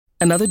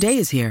Another day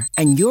is here,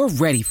 and you're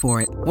ready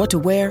for it. What to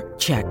wear?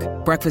 Check.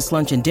 Breakfast,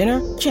 lunch, and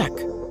dinner? Check.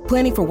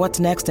 Planning for what's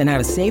next and how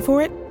to save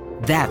for it?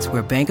 That's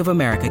where Bank of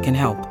America can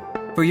help.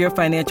 For your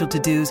financial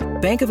to-dos,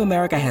 Bank of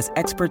America has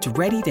experts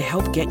ready to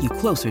help get you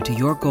closer to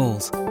your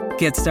goals.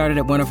 Get started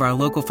at one of our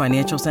local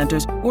financial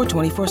centers or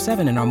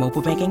 24/7 in our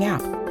mobile banking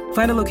app.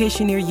 Find a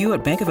location near you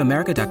at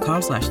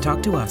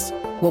bankofamerica.com/talktous.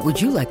 What would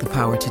you like the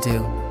power to do?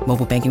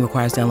 Mobile banking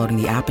requires downloading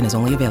the app and is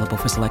only available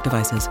for select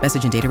devices.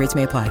 Message and data rates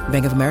may apply.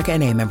 Bank of America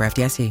N.A., member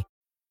FDIC.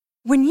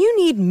 When you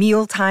need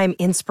mealtime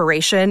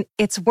inspiration,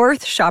 it's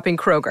worth shopping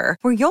Kroger,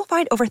 where you'll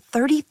find over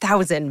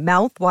 30,000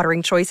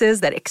 mouth-watering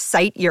choices that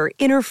excite your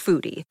inner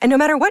foodie. And no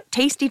matter what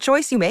tasty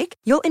choice you make,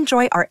 you'll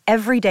enjoy our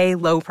everyday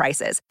low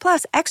prices,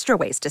 plus extra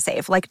ways to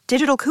save, like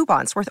digital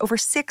coupons worth over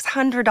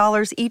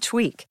 $600 each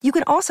week. You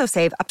can also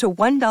save up to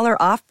 $1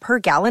 off per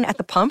gallon at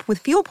the pump with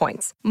fuel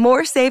points.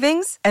 More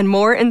savings and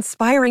more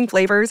inspiring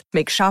flavors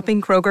make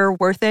shopping Kroger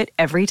worth it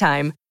every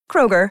time.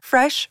 Kroger,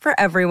 fresh for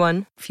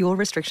everyone. Fuel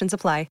restrictions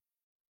apply.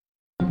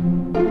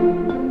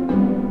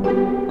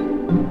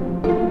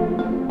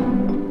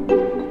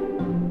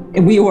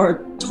 We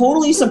were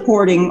totally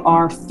supporting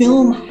our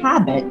film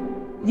habit.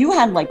 You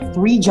had like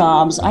 3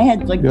 jobs. I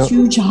had like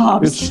 2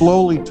 jobs. It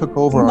slowly took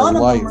over our life.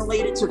 None of them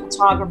related to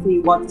photography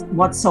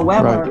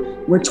whatsoever.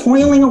 Right. We're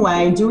toiling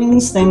away, doing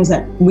these things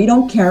that we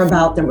don't care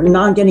about, that we're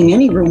not getting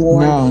any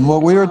reward. No, and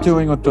what we were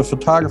doing with the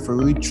photography,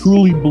 we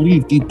truly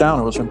believed deep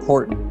down it was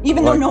important.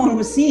 Even though no one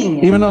was seeing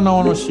it. Even though no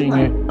one was seeing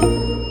it.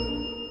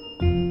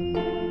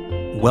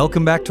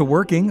 Welcome back to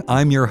Working.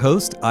 I'm your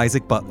host,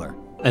 Isaac Butler.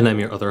 And I'm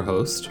your other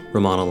host,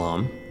 Rumaan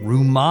Alam.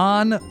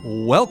 Rumaan,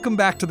 welcome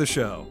back to the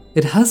show.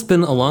 It has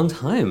been a long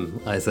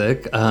time,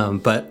 Isaac,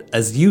 but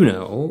as you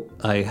know,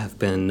 I have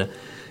been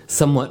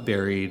somewhat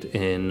buried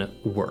in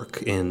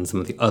work, in some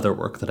of the other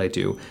work that I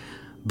do.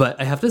 But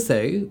I have to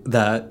say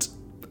that,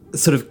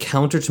 sort of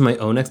counter to my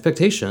own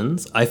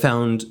expectations, I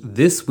found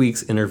this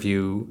week's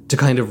interview to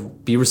kind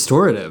of be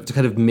restorative, to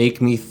kind of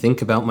make me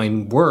think about my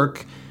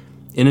work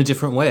in a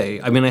different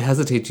way. I mean, I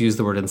hesitate to use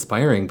the word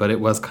inspiring, but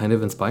it was kind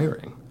of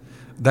inspiring.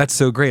 That's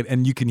so great.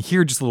 And you can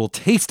hear just a little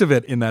taste of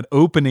it in that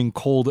opening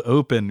cold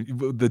open,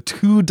 the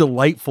 2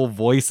 delightful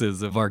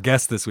voices of our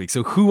guests this week.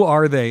 So who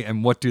are they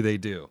and what do they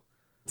do?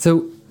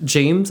 So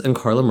James and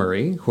Carla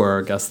Murray, who are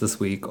our guests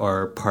this week,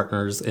 are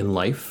partners in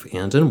life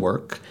and in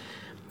work.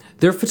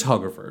 They're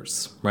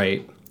photographers,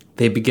 right?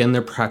 They began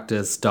their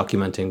practice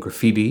documenting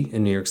graffiti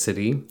in New York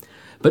City,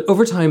 but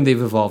over time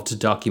they've evolved to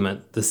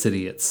document the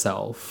city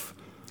itself.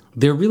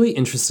 They're really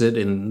interested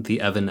in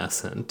the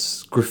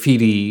evanescent.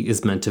 Graffiti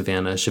is meant to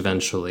vanish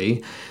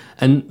eventually.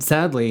 And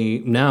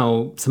sadly,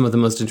 now some of the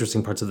most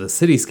interesting parts of the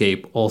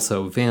cityscape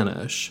also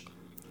vanish.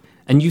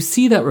 And you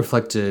see that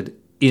reflected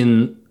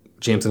in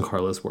James and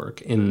Carla's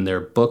work, in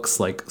their books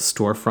like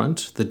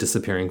Storefront, The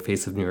Disappearing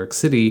Face of New York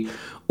City,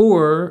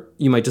 or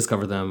you might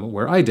discover them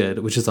where I did,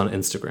 which is on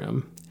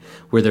Instagram,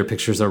 where their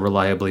pictures are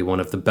reliably one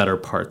of the better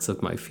parts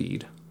of my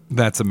feed.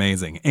 That's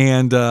amazing.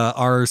 And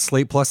our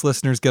Slate Plus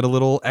listeners get a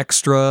little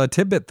extra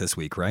tidbit this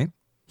week, right?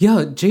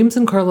 Yeah, James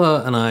and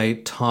Carla and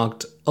I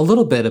talked a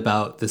little bit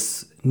about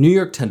this New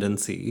York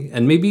tendency,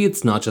 and maybe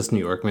it's not just New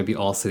York, maybe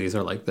all cities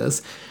are like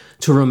this,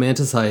 to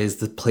romanticize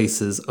the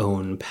place's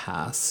own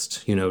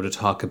past, to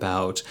talk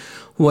about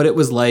what it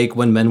was like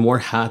when men wore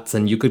hats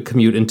and you could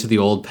commute into the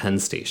old Penn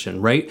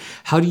Station, right?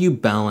 How do you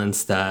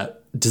balance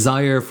that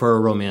desire for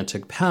a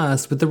romantic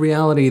past with the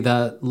reality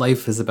that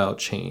life is about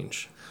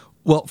change?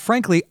 Well,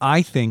 frankly,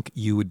 I think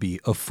you would be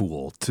a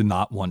fool to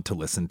not want to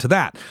listen to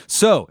that.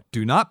 So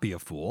do not be a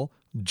fool.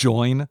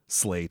 Join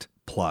Slate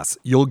Plus.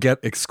 You'll get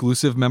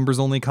exclusive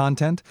members-only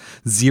content,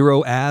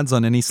 0 ads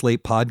on any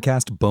Slate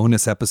podcast,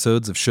 bonus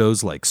episodes of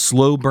shows like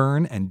Slow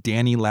Burn and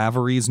Danny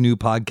Lavery's new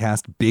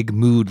podcast, Big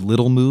Mood,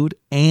 Little Mood,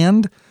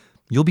 and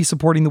you'll be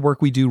supporting the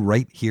work we do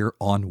right here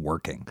on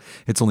Working.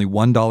 It's only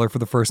 $1 for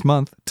the first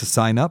month. To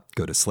sign up,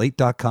 go to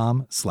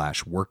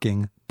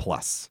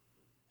slate.com/workingplus.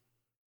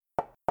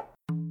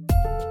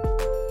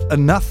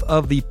 Enough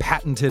of the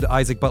patented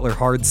Isaac Butler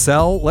hard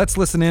sell. Let's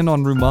listen in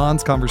on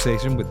Rumaan's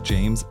conversation with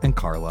James and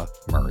Carla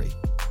Murray.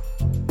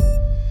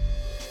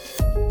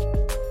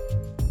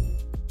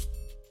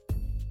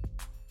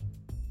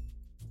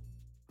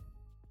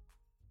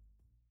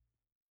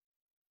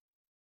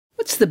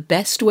 What's the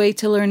best way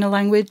to learn a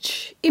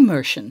language?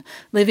 Immersion,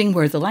 living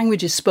where the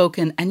language is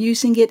spoken and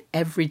using it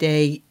every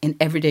day in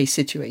everyday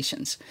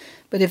situations.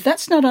 But if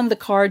that's not on the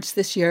cards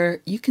this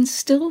year, you can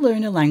still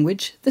learn a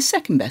language the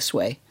second best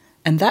way,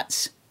 and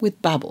that's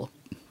with Babbel.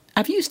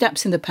 I've used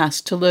apps in the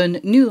past to learn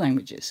new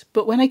languages,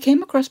 but when I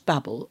came across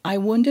Babbel, I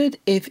wondered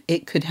if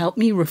it could help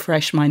me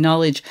refresh my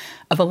knowledge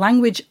of a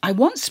language I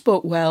once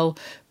spoke well,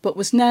 but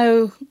was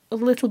now a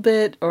little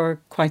bit or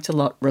quite a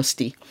lot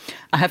rusty.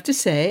 I have to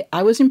say,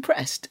 I was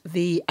impressed.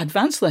 The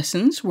advanced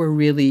lessons were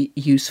really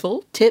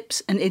useful,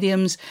 tips and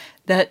idioms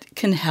that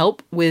can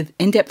help with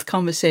in-depth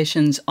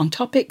conversations on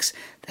topics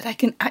that I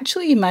can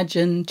actually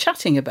imagine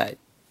chatting about.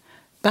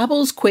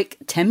 Babbel's quick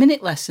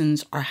 10-minute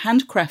lessons are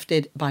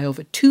handcrafted by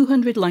over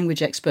 200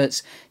 language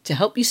experts to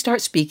help you start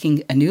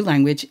speaking a new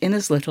language in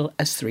as little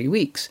as 3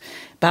 weeks.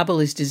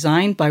 Babbel is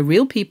designed by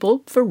real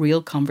people for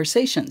real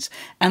conversations,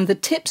 and the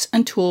tips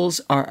and tools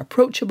are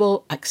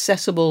approachable,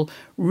 accessible,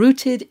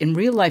 rooted in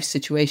real-life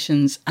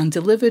situations, and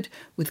delivered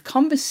with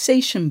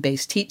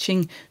conversation-based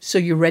teaching so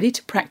you're ready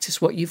to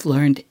practice what you've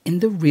learned in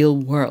the real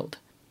world.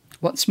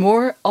 What's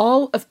more,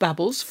 all of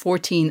Babbel's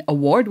 14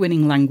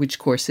 award-winning language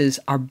courses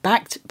are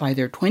backed by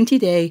their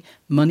 20-day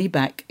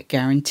money-back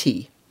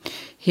guarantee.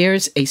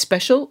 Here's a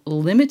special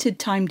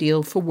limited-time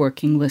deal for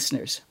working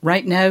listeners.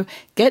 Right now,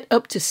 get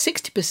up to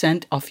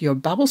 60% off your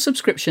Babbel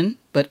subscription,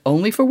 but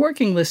only for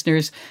working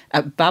listeners,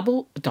 at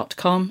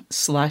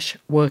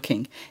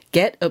babbel.com/working.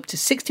 Get up to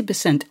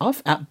 60%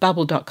 off at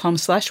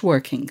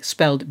babbel.com/working,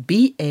 spelled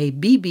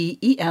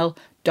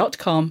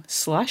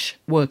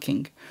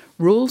BABBEL.com/working.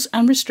 Rules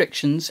and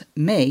restrictions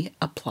may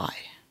apply.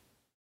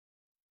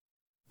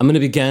 I'm going to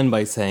begin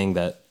by saying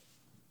that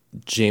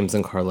James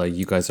and Carla,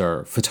 you guys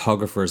are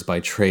photographers by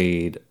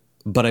trade,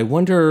 but I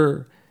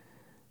wonder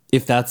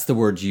if that's the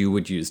word you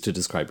would use to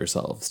describe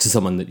yourselves to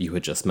someone that you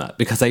had just met.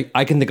 Because I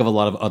can think of a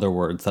lot of other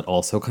words that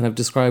also kind of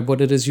describe what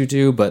it is you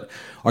do, but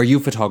are you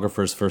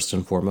photographers first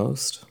and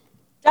foremost?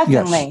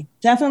 Definitely.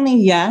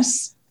 Definitely,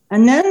 yes.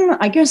 And then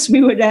I guess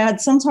we would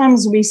add,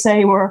 sometimes we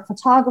say we're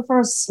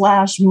photographers /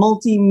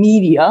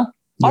 multimedia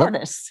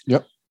artists.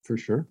 Yep, for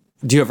sure.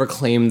 Do you ever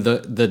claim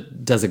the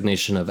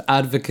designation of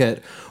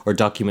advocate or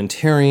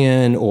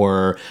documentarian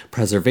or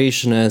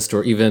preservationist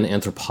or even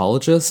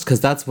anthropologist?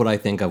 Because that's what I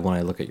think of when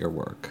I look at your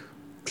work.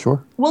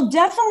 Sure. Well,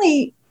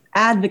 definitely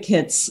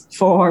advocates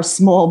for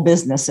small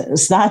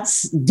businesses.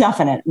 That's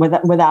definite,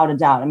 without a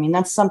doubt. I mean,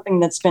 that's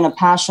something that's been a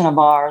passion of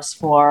ours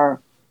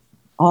for,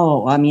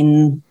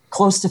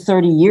 close to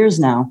 30 years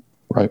now.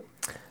 Right.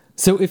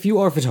 So if you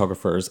are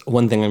photographers,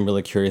 one thing I'm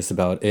really curious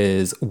about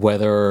is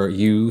whether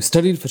you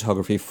studied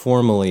photography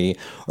formally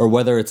or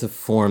whether it's a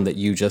form that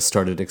you just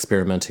started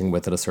experimenting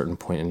with at a certain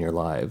point in your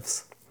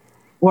lives.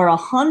 We're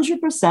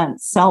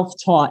 100%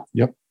 self-taught.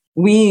 Yep.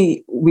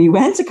 We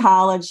went to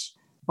college,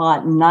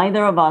 but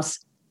neither of us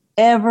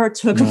ever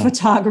took a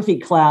photography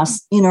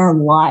class in our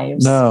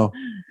lives. No.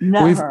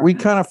 Never. We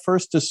kind of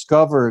first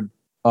discovered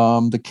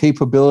the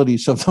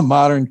capabilities of the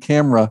modern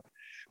camera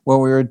when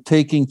we were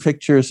taking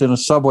pictures in a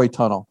subway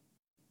tunnel.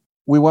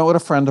 We went with a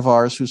friend of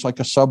ours who's like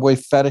a subway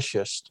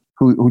fetishist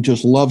who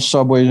just loves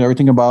subways,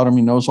 everything about him.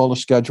 He knows all the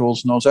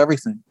schedules, knows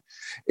everything.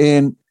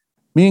 And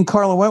me and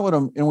Carla went with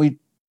him, and we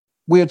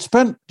had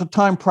spent the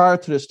time prior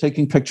to this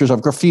taking pictures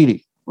of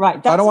graffiti.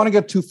 Right. I don't want to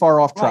get too far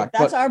off track.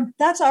 Right.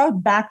 That's our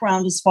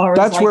background as far as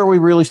that's where we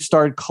really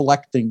started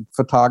collecting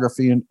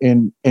photography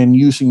and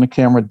using the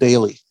camera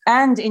daily.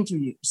 And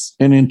interviews.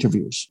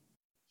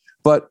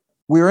 But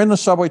we were in the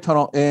subway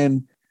tunnel,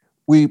 and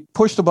we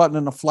pushed the button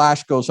and the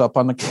flash goes up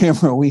on the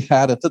camera we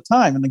had at the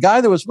time. And the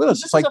guy that was with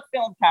us, this is a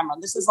film camera.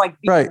 This is like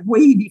right.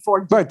 way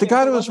before. Right. The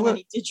guy that was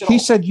with, he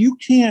said, you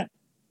can't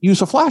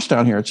use a flash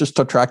down here. It's just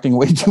attracting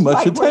way too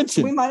much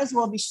attention. We might as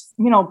well be,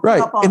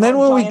 right. And then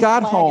when we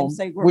got home,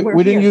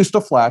 we didn't use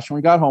the flash, and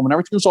we got home and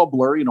everything was all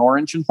blurry and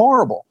orange and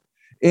horrible.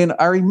 And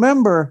I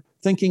remember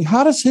thinking,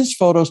 how does his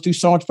photos do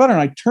so much better?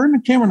 And I turned the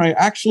camera and I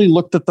actually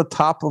looked at the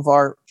top of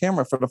our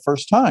camera for the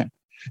first time.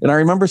 And I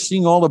remember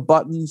seeing all the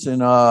buttons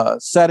and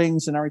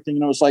settings and everything.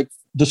 And it was like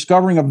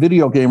discovering a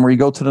video game where you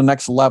go to the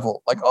next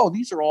level. Like, oh,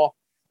 these are all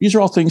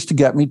things to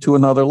get me to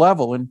another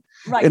level. And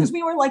right, because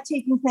we were like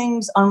taking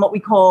things on what we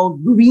call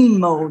green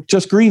mode.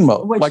 Just green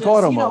mode, like is,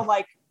 auto mode.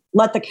 Like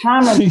let the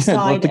camera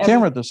decide. Let the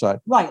camera decide.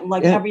 Right,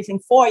 like everything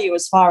for you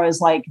as far as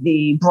like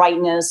the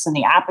brightness and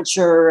the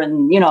aperture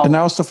and, And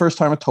that was the first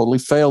time it totally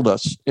failed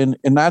us. And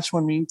that's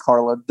when me and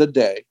Carla,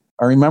 I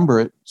remember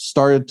it,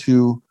 started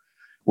to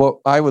what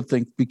I would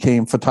think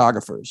became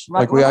photographers.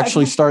 Right, like we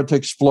actually started to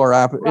explore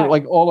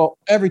like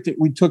everything.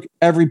 We took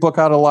every book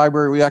out of the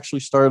library. We actually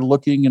started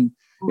looking and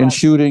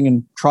shooting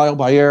and trial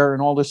by error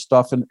and all this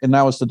stuff. And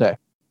that was the day.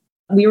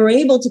 We were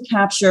able to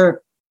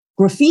capture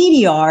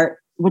graffiti art,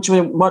 which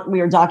was what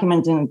we were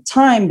documenting at the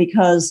time,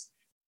 because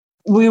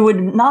we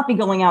would not be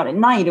going out at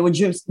night. It would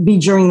just be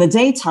during the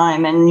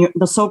daytime, and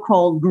the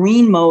so-called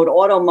green mode,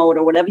 auto mode,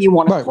 or whatever you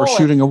want to call it. We're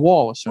shooting a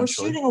wall,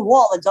 essentially. We're shooting a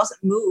wall that doesn't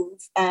move,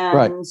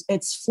 and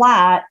it's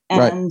flat,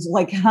 and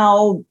like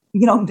how,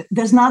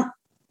 there's not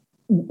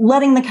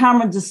letting the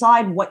camera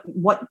decide what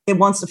it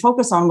wants to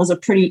focus on was a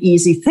pretty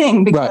easy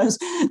thing because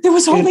there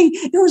was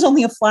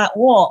only a flat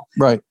wall.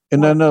 Right.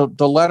 And then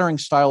the lettering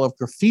style of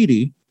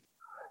graffiti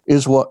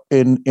is what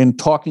in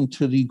talking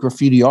to the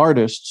graffiti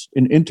artists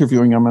and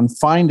interviewing them and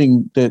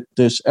finding that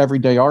this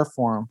everyday art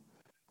form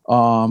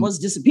was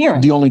disappearing.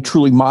 The only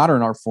truly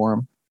modern art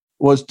form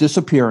was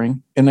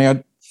disappearing, and they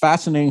had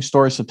fascinating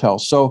stories to tell.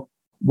 So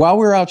while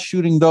we were out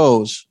shooting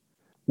those,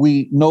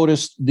 we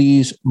noticed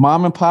these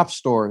mom and pop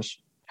stores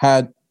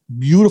had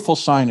beautiful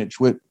signage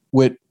with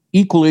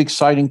equally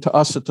exciting to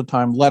us at the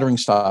time lettering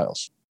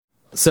styles.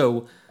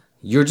 So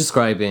you're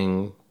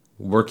describing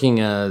working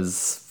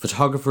as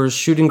photographers,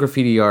 shooting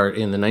graffiti art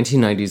in the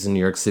 1990s in New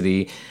York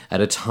City at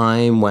a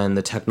time when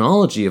the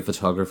technology of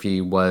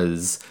photography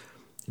was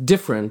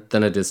different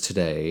than it is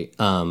today,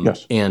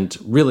 and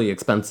really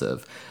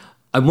expensive.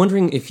 I'm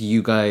wondering if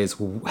you guys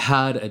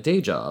had a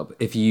day job,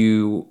 if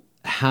you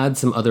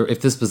had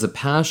if this was a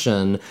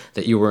passion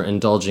that you were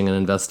indulging and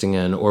investing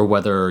in, or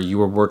whether you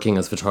were working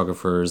as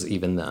photographers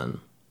even then.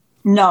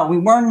 No, we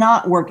were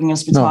not working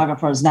as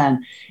photographers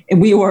then.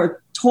 We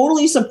were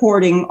totally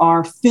supporting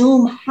our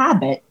film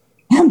habit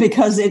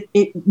because it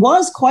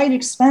was quite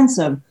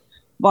expensive.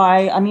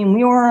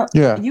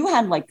 You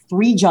had like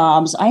 3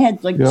 jobs. I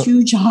had like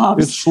 2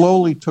 jobs. It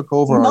slowly took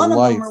over our life. None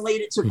of them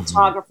related to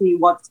photography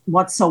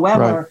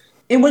whatsoever. Right.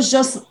 It was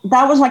just,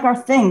 that was like our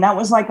thing. That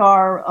was like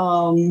our,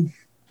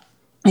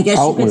 I guess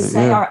outlet, you could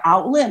say our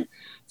outlet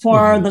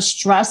for the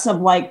stress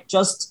of like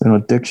just an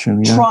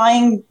addiction,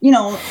 trying,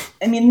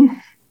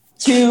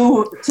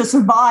 to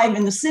survive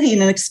in the city,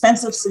 in an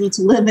expensive city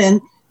to live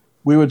in.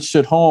 We would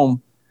sit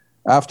home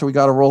after we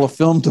got a roll of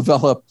film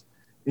developed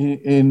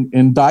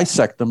and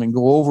dissect them and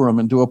go over them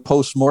and do a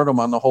post-mortem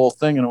on the whole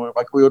thing. And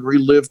we would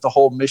relive the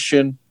whole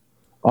mission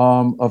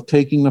of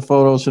taking the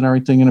photos and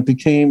everything. And it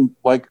became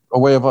like a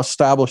way of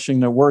establishing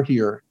that we're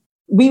here.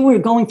 We were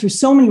going through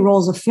so many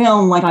rolls of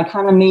film, like I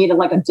kind of made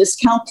like a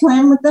discount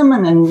plan with them,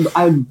 and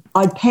then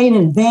I'd pay in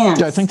advance.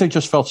 Yeah, I think they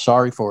just felt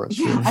sorry for us.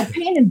 Yeah, I'd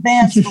pay in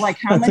advance for like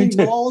how many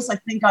rolls I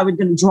think I was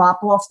going to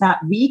drop off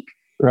that week,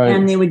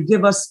 and they would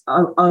give us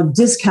a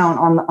discount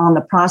on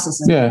the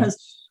processing because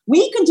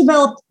we could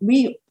develop.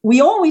 We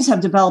always have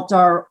developed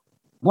our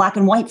black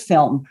and white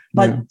film,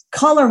 but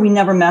color we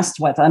never messed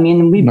with. I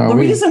mean, the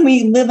reason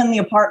we live in the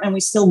apartment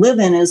we still live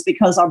in is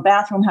because our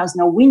bathroom has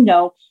no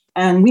window.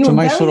 And we were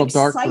very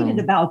excited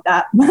about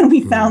that when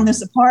we found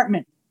this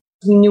apartment.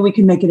 We knew we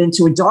could make it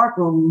into a dark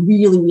room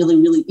really, really,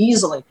 really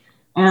easily.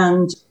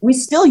 And we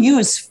still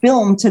use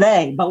film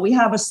today, but we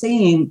have a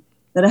saying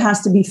that it has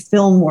to be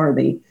film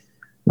worthy.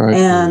 Right.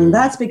 And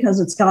that's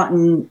because it's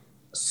gotten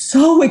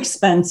so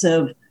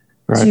expensive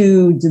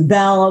to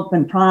develop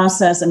and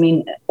process. I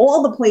mean,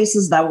 all the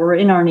places that were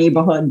in our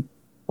neighborhood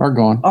are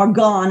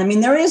gone. I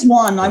mean, there is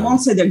one. I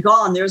won't say they're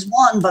gone. There's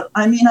one, but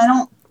I mean,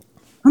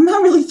 I'm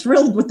not really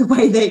thrilled with the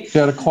way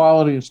the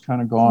quality is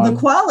kind of gone. The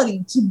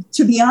quality,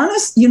 to be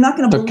honest, you're not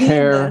going to believe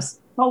this,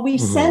 but we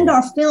send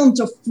our film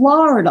to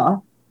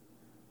Florida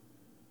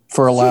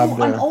for a lab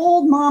there. An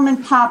old mom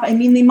and pop. I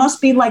mean, they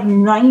must be like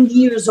 90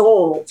 years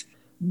old.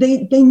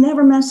 They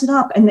never mess it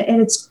up, and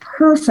it's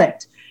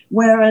perfect.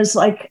 Whereas,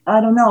 like, I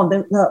don't know,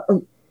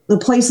 the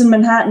place in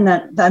Manhattan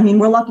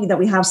we're lucky that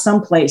we have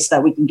some place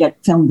that we can get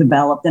film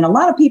developed, and a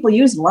lot of people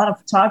use it, a lot of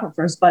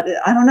photographers, but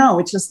I don't know.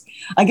 It's just,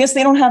 I guess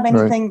they don't have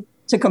anything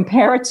to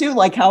compare it to,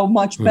 like how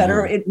much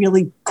better it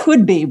really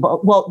could be.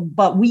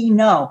 But we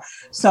know.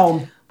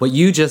 So what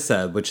you just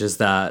said, which is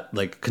that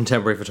like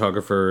contemporary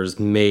photographers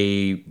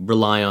may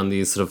rely on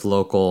these sort of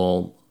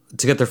local,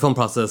 to get their film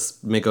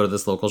process, may go to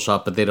this local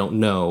shop, but they don't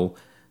know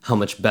how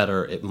much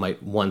better it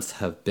might once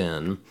have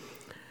been.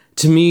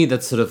 To me,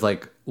 that's sort of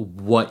like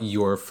what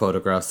your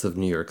photographs of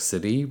New York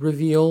City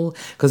reveal.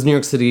 Because New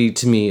York City,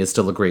 to me, is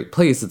still a great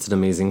place. It's an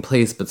amazing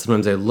place. But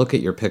sometimes I look at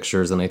your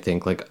pictures and I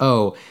think like,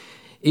 oh,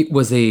 it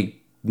was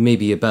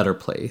maybe a better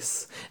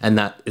place, and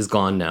that is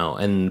gone now.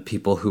 And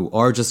people who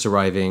are just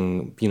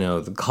arriving,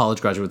 the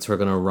college graduates who are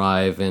going to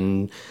arrive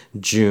in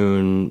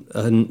June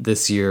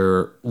this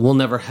year will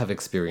never have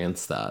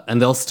experienced that.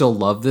 And they'll still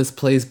love this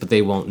place, but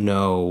they won't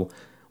know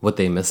what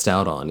they missed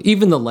out on.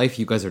 Even the life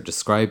you guys are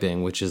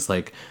describing, which is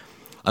like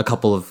a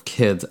couple of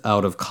kids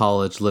out of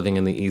college living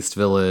in the East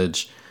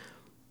Village,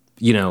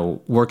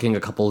 working a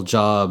couple of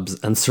jobs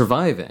and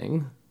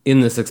surviving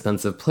in this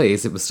expensive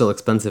place. It was still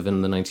expensive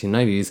in the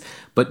 1990s,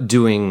 but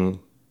doing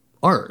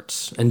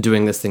art and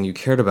doing this thing you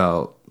cared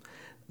about,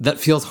 that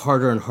feels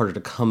harder and harder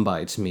to come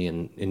by to me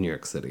in New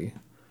York City.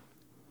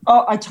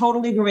 Oh, I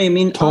totally agree. I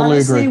mean,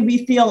 honestly,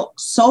 we feel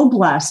so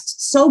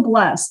blessed, so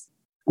blessed.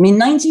 I mean,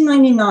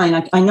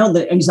 1999, I know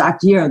the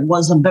exact year,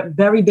 was a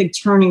very big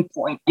turning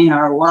point in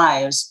our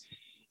lives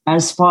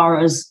as far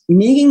as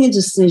making a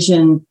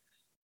decision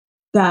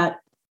that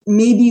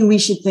maybe we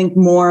should think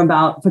more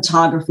about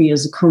photography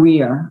as a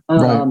career.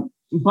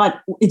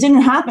 But it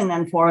didn't happen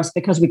then for us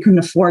because we couldn't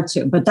afford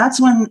to. But that's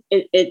when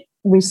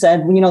we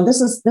said,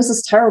 this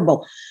is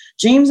terrible.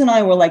 James and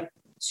I were like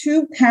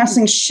 2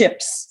 passing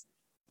ships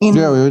in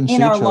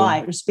our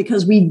lives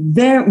because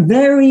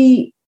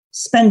we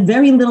spend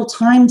very little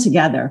time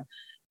together.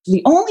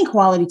 The only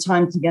quality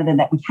time together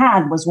that we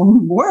had was when we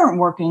weren't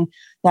working,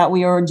 that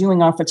we were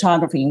doing our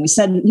photography. And we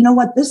said, you know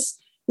what, this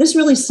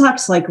really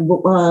sucks. Like,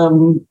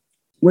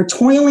 we're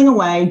toiling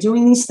away,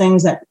 doing these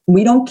things that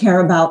we don't care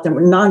about, that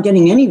we're not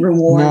getting any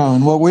reward. No,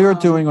 and what we were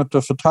doing with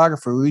the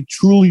photography, we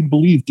truly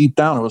believed deep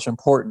down it was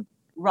important.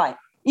 Right.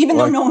 Even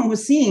though no one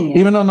was seeing it.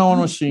 Even though no one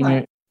was seeing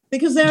it.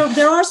 Because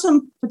there are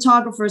some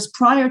photographers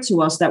prior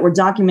to us that were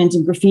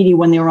documenting graffiti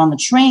when they were on the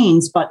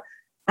trains, but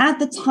at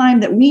the time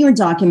that we were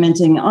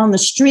documenting on the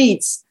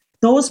streets,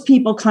 those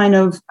people kind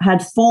of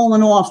had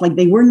fallen off. Like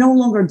they were no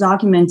longer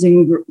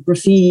documenting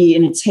graffiti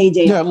in its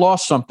heyday. Yeah, it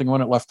lost something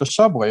when it left the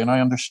subway, and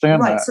I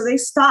understand that. Right, so they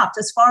stopped.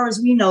 As far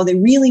as we know, they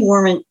really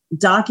weren't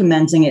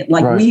documenting it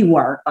like we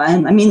were.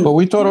 And I mean, but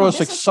we thought it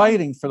was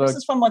exciting for the. This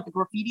is from what the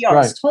graffiti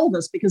artists told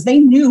us, because they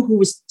knew who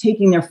was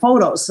taking their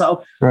photos.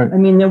 So I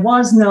mean, there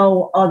was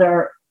no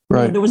other.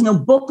 There was no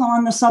book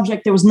on the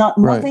subject. There was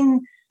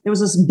nothing. There was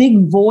this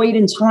big void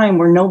in time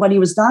where nobody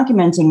was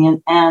documenting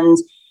it, and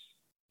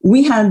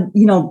we had,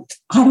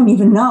 I don't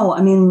even know.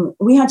 I mean,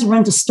 we had to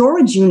rent a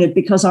storage unit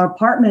because our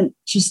apartment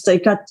just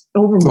got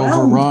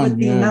overwhelmed with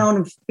the amount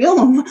of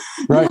film.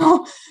 Right.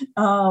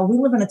 We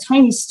live in a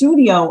tiny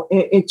studio.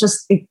 It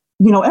just,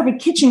 every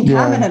kitchen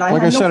cabinet.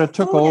 Like I said, it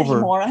took over.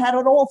 Anymore. I had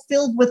it all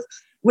filled with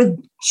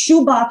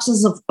shoe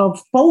boxes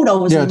of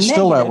photos. Yeah, it's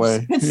still that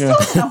way. It's still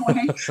that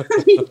way.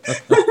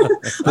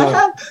 I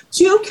have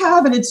 2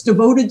 cabinets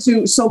devoted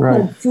to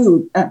so-called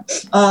food,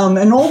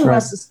 and all the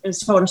rest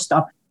is photo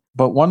stuff.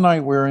 But one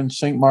night we were in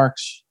St.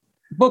 Mark's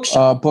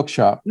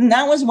bookshop. And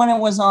that was when it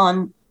was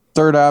on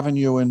 3rd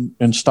Avenue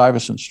and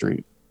Stuyvesant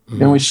Street.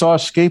 Mm-hmm. And we saw a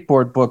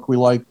skateboard book. We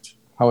liked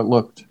how it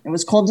looked. It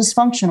was called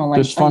Dysfunctional.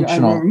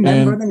 Dysfunctional. I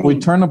remember the name. We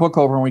turned the book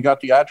over and we got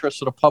the address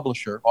of the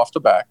publisher off the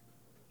back.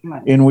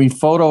 Right. And we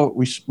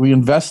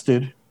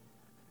invested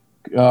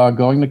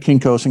going to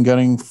Kinko's and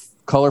getting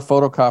color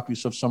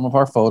photocopies of some of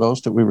our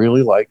photos that we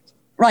really liked.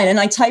 Right.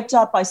 And I typed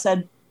up, I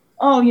said,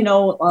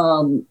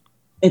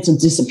 it's a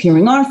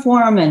disappearing art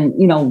form, and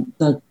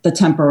the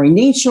temporary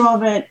nature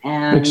of it,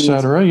 and et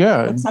cetera,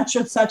 et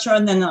cetera.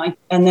 And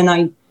then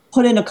I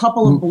put in a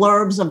couple of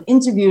blurbs of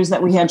interviews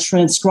that we had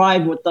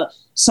transcribed with the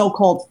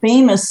so-called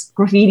famous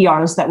graffiti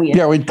artists that we had.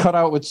 Yeah, we'd cut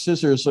out with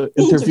scissors an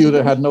interview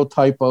that had no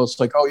typos.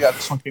 Like, oh yeah,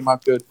 this one came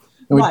out good.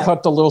 And we'd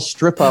cut the little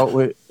strip out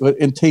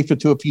and tape it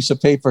to a piece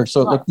of paper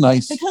so it looked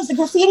nice. Because the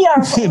graffiti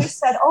artists always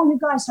said, "Oh, you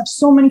guys have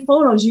so many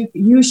photos.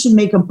 You should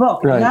make a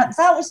book." Right. And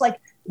that was like.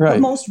 The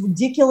most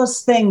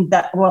ridiculous thing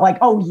that we're like,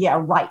 oh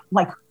yeah, right.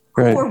 Like,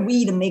 who are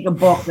we to make a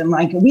book? And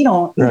like, we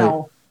don't,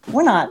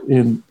 we're not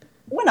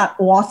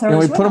authors. And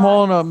we put them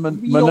all in a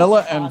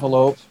manila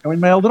envelope and we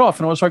mailed it off.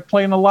 And it was like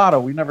playing the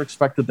lotto. We never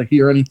expected to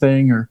hear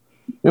anything, or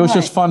it was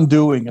just fun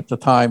doing at the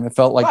time. It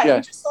felt like,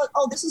 We just thought,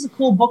 oh, this is a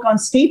cool book on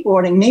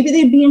skateboarding. Maybe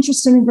they'd be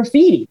interested in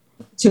graffiti.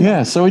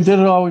 So we did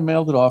it all. We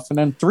mailed it off. And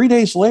then 3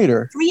 days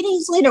later,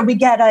 we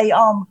get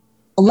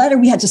a letter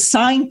we had to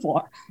sign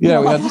for. Yeah,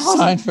 we had to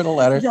sign for the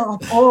letter.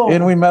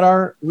 And we met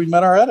our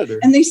editor.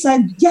 And they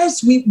said,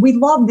 yes, we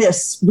love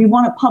this. We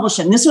want to publish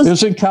it. And it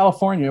was in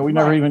California. We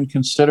never even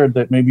considered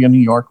that maybe a New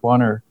York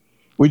one, or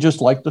we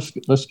just liked the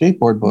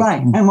skateboard book.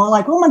 Right. And we're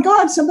like, oh my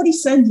God, somebody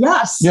said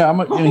yes. Yeah.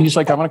 And he's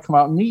like, I'm going to come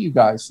out and meet you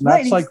guys. And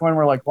that's like when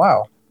we're like,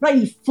 wow. Right.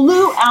 He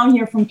flew out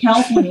here from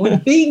California. It was a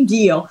big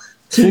deal.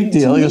 Big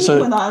deal. He was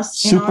a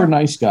super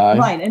nice guy.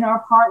 Right. In our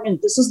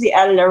apartment. This is the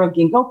editor of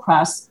Ginkgo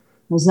Press.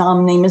 His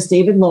name is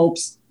David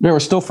Lopes. Yeah,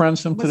 we're still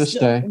friends with him to this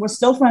day. We're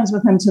still friends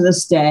with him to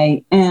this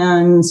day.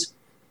 And,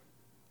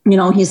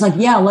 he's like,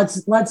 yeah,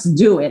 let's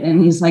do it.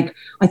 And he's like,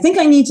 I think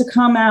I need to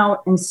come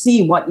out and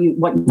see what you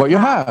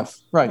have.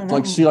 Right.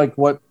 Like see like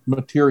what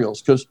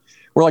materials. Because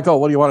we're like, oh,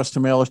 what do you want us to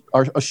mail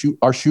our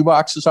shoe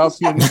boxes out to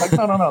you? And he's like,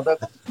 no.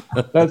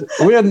 That's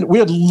we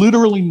had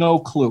literally no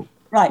clue.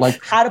 Right.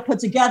 Like how to put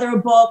together a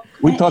book.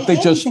 We thought they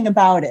just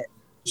about it.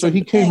 So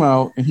he came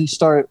out and he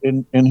started,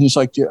 and he's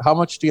like, how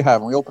much do you have?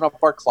 And we open up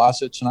our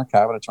closets and our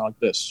cabinets are like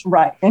this.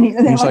 Right. And he's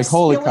like,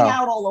 holy cow.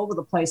 Out all over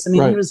the place. I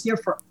mean, he was here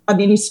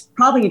he's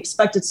probably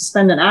expected to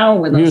spend an hour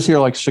with us. He was here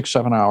like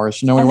 6-7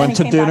 hours. And then we went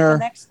to dinner.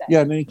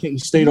 Yeah. And then he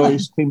stayed over. He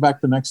came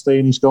back the next day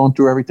and he's going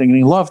through everything and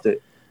he loved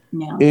it.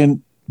 Yeah.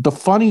 And the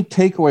funny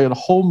takeaway of the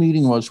whole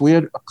meeting was we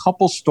had a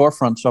couple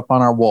storefronts up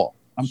on our wall.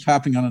 I'm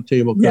tapping on the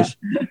table because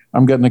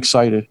I'm getting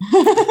excited.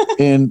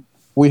 And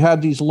we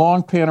had these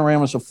long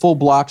panoramas of full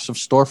blocks of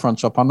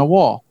storefronts up on the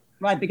wall.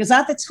 Right, because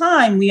at the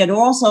time we had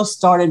also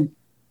started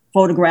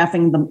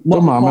photographing the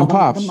mom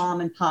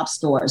and pop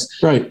stores.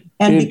 Right.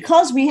 And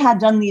because we had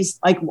done these,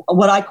 like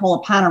what I call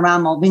a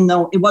panorama, even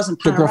though it wasn't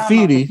panorama, the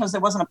graffiti, because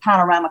there wasn't a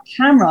panorama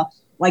camera,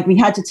 like we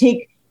had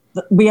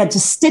to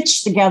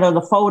stitch together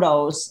the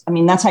photos. I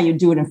mean, that's how you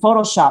do it in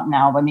Photoshop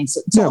now. I mean,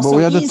 but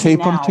we had to tape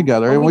them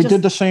together. And we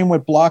did the same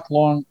with block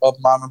long of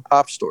mom and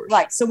pop stores.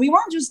 Right. So we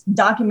weren't just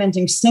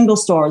documenting single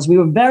stores. We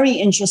were very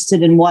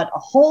interested in what a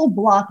whole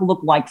block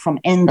looked like from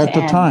end to end.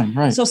 At the time,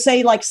 right. So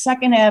say like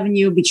 2nd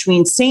Avenue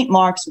between St.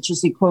 Mark's, which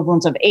is the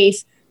equivalent of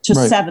 8th, to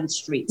 7th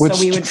Street. Which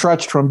so we would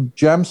stretch from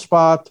Gem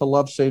Spot to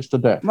Love Saves the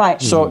Day.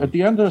 Right. So at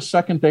the end of the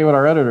second day with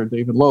our editor,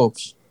 David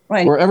Lopes,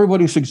 where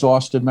everybody's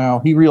exhausted now.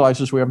 He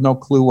realizes we have no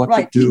clue what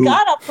to do. He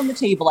got up from the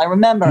table, I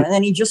remember, and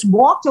then he just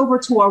walked over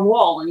to our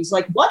wall and he's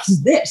like, what's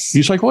this?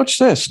 He's like, what's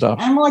this stuff?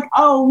 And we're like,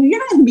 oh, you're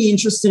not going to be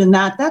interested in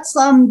that. That's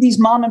these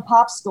mom and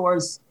pop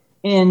stores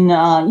in,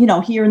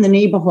 here in the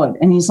neighborhood.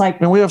 And he's like.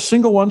 And we have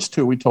single ones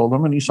too, we told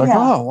him. And he's like,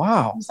 oh,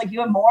 wow. He's like,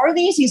 you have more of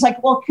these? He's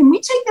like, well, can we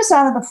take this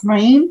out of the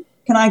frame?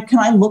 Can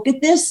I look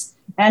at this?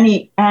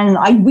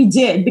 We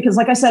did, because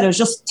like I said, it was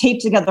just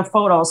taped together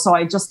photos. So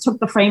I just took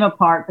the frame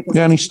apart. Because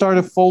and he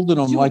started folding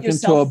them like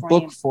into a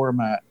book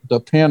format, the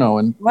Pano.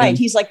 And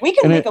he's like, we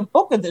can make a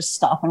book of this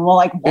stuff. And we're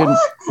like, what?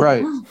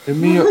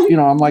 And me,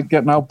 I'm like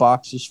getting out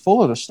boxes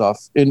full of the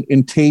stuff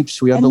in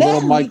tapes. We had the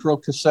little micro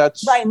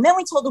cassettes. Right. And then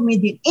we told him we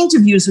did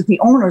interviews with the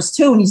owners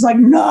too. And he's like,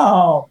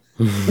 no.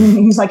 And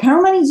he's like, how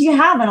many do you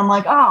have? And I'm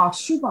like,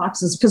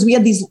 shoeboxes. Because we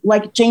had these,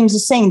 like James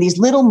is saying, these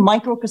little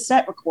micro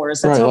cassette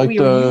recorders. That's what we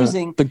were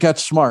using. The Get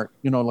Smart,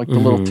 like the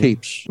little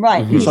tapes.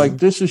 Right. He's like,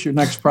 this is your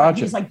next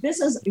project. He's like,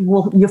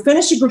 you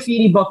finish your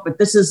graffiti book, but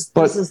this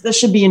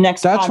should be your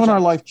next project. That's when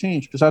our life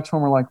changed, because that's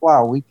when we're like,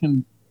 wow, we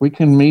can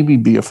maybe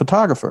be a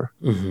photographer.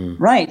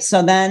 Right.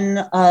 So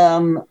then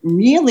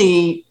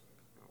really,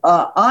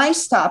 I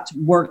stopped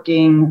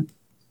working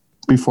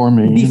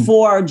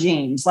before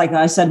James. Like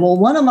I said, well,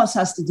 one of us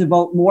has to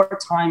devote more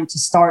time to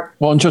start.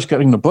 Well, and just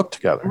getting the book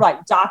together.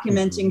 Right.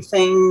 Documenting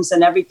things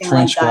and everything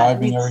like that.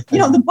 Transcribing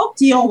everything. The book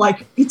deal,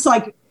 it's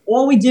like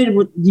all we did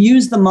was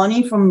use the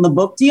money from the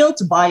book deal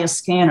to buy a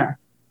scanner.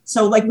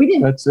 So like we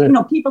didn't, that's it.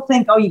 People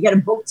think, you get a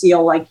book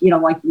deal, like you're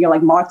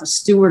like Martha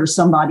Stewart or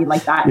somebody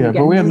like that. Yeah,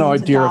 but we have no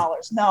idea.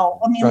 No,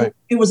 I mean,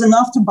 It was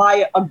enough to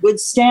buy a good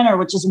scanner,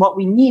 which is what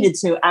we needed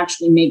to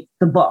actually make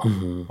the book.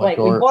 Like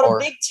we bought a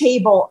big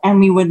table and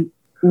we would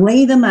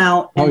lay them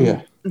out.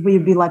 And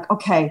we'd be like,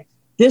 okay,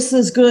 this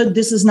is good,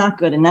 this is not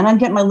good. And then I'd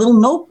get my little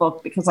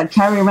notebook, because I'd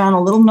carry around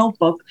a little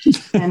notebook.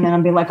 And then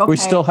I'd be like, okay. We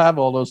still have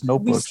all those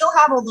notebooks. We still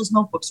have all those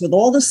notebooks with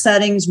all the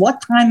settings,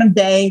 what time of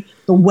day,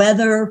 the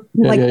weather,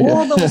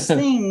 all those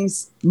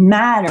things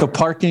matter. The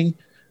parking.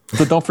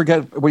 So don't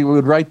forget, we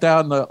would write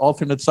down the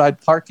alternate side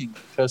parking,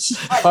 because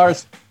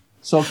cars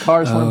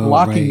weren't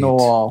blocking the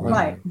wall.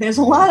 Right. There's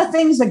a lot of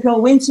things that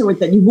go into it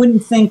that you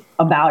wouldn't think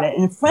about it.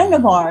 And a friend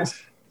of ours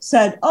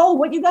said,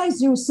 what you guys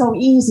do is so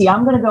easy.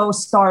 I'm going to go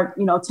start,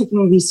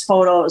 taking these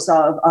photos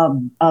of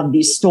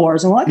these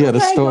stores. And we're like, the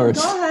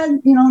stores. Go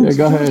ahead. Do what you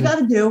got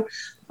to do.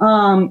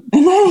 And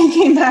then he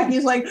came back.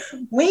 He's like,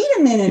 wait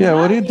a minute. Yeah,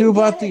 what do you do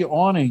about the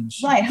awnings?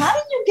 Right. How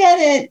did you get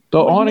it? The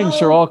awnings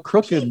are all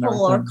crooked.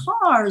 People or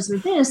cars or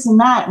this and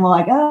that. And we're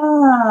like,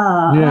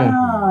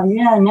 now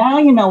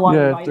you know what.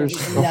 Yeah, there's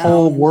a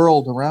whole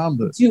world around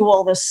it. Do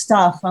all this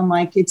stuff. I'm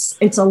like, it's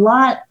a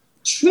lot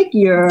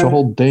trickier. It's a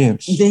whole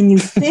dance than you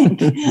think.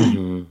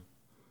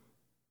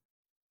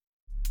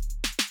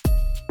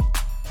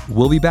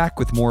 We'll be back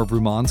with more of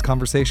Rumaan's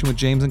conversation with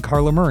James and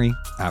Carla Murray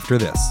after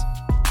this.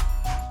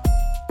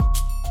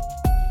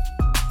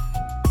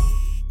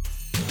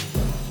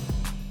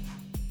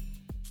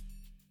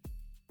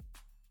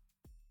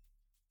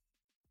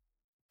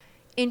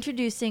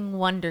 Introducing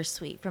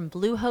Wondersuite from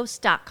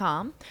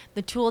Bluehost.com,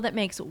 the tool that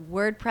makes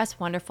WordPress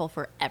wonderful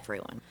for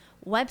everyone.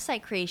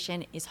 Website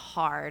creation is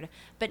hard,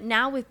 but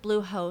now with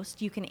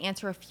Bluehost, you can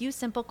answer a few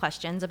simple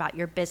questions about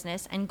your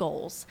business and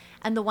goals,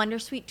 and the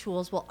Wondersuite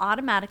tools will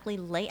automatically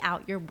lay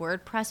out your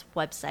WordPress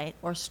website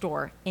or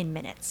store in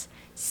minutes.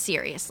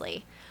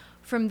 Seriously.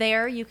 From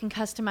there, you can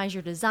customize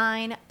your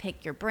design,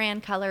 pick your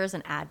brand colors,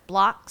 and add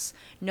blocks.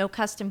 No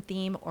custom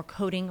theme or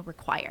coding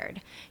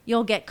required.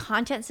 You'll get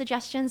content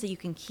suggestions that you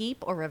can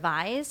keep or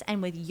revise,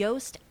 and with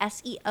Yoast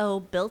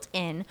SEO built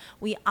in,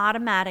 we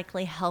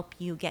automatically help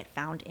you get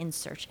found in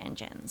search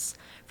engines.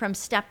 From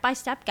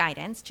step-by-step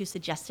guidance to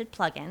suggested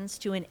plugins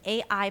to an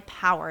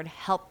AI-powered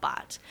help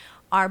bot,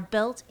 our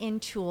built-in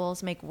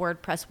tools make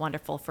WordPress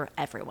wonderful for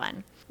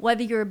everyone.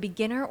 Whether you're a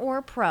beginner or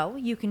a pro,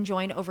 you can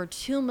join over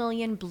 2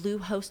 million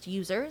Bluehost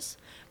users.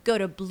 Go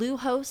to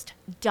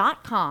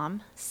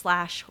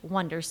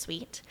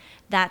bluehost.com/wondersuite.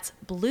 That's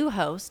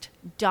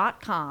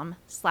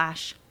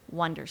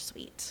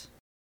bluehost.com/wondersuite.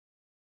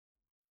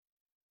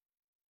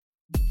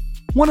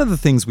 One of the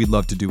things we'd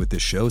love to do with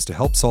this show is to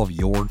help solve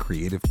your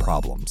creative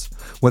problems.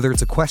 Whether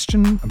it's a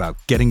question about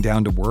getting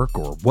down to work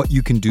or what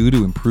you can do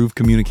to improve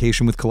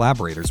communication with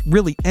collaborators,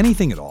 really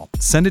anything at all,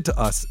 send it to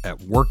us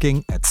at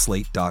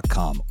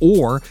working@slate.com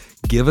or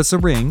give us a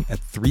ring at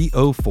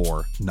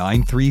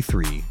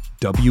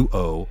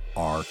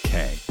 304-933-WORK.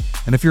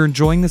 And if you're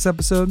enjoying this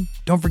episode,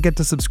 don't forget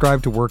to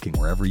subscribe to Working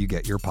wherever you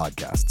get your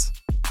podcasts.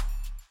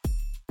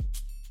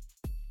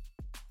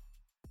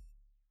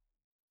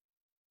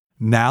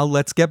 Now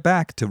let's get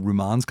back to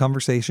Rumaan's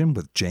conversation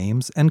with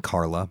James and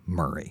Carla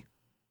Murray.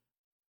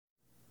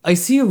 I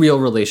see a real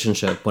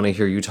relationship when I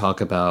hear you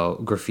talk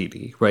about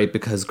graffiti, right?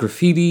 Because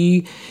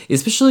graffiti,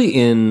 especially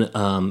in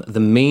the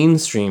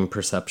mainstream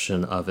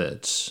perception of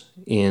it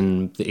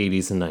in the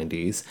 80s and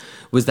 90s,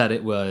 was that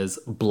it was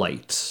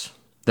blight,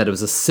 that it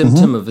was a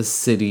symptom of a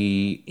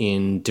city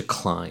in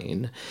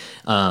decline,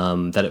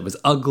 that it was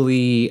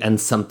ugly and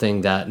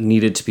something that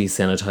needed to be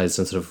sanitized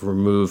and sort of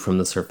removed from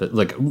the surface.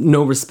 Like,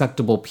 no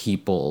respectable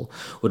people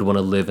would want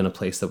to live in a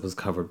place that was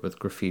covered with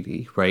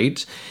graffiti,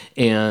 right?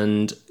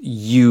 And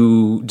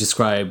you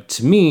described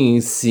to me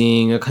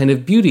seeing a kind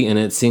of beauty in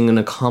it, seeing an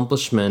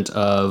accomplishment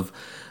of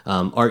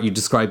art. You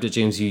described it,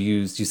 James,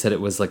 you said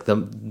it was like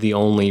the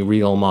only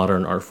real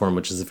modern art form,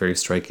 which is a very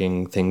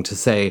striking thing to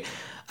say.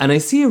 And I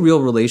see a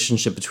real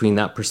relationship between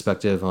that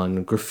perspective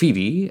on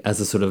graffiti as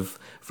a sort of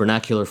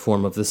vernacular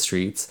form of the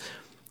streets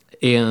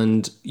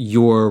and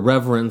your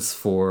reverence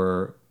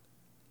for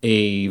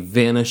a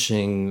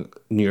vanishing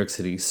New York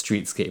City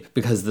streetscape.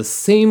 Because the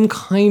same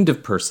kind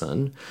of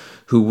person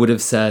who would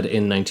have said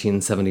in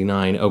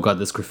 1979, oh God,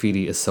 this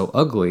graffiti is so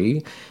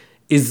ugly,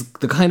 is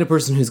the kind of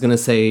person who's going to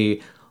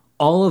say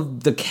all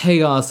of the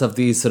chaos of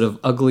these sort of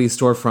ugly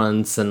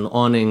storefronts and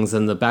awnings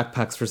and the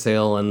backpacks for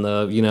sale and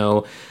the, you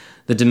know,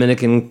 the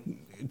Dominican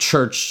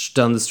church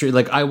down the street.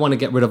 Like, I want to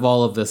get rid of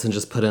all of this and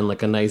just put in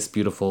like a nice,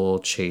 beautiful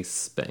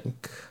Chase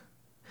Bank.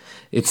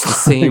 It's the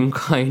same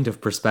kind of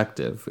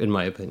perspective, in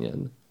my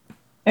opinion.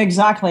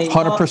 Exactly.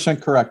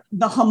 100% correct.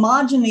 The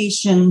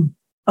homogenation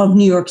of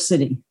New York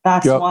City.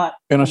 That's what.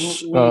 And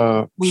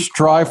we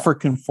strive for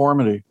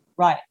conformity.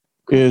 Right.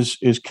 Is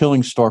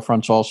killing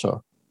storefronts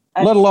also.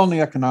 Let alone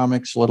the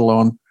economics, let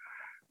alone.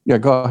 Yeah,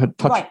 go ahead.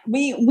 Right.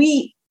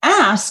 We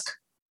ask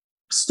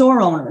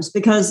store owners,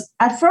 because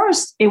at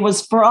first it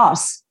was for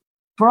us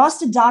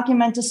to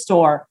document a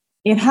store,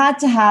 it had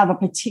to have a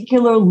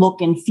particular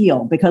look and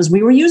feel because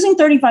we were using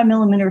 35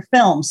 millimeter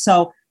film.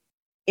 So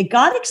it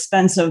got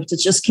expensive to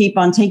just keep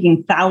on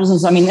taking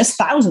thousands. I mean, there's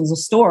thousands of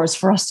stores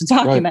for us to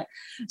document.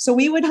 Right. So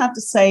we would have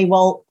to say,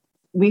 well,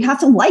 we have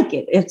to like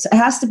it. It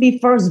has to be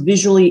first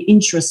visually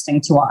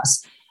interesting to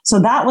us. So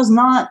that was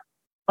not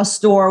a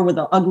store with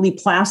an ugly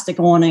plastic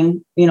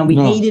awning. You know, we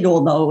hated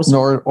all those.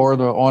 Or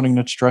the awning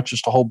that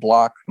stretches the whole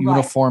block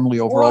uniformly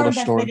over all the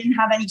stores. They didn't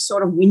have any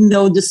sort of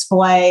window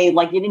display.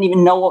 Like you didn't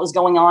even know what was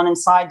going on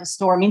inside the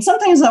store. I mean,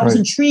 sometimes that was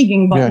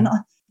intriguing,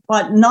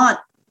 but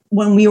not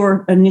when we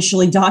were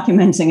initially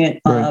documenting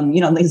it. You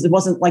know, it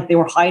wasn't like they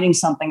were hiding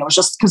something. It was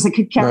just because they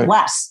could care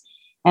less.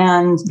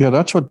 And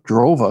that's what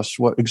drove us.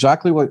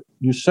 Exactly what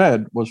you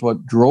said was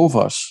what drove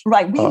us.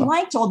 Right. We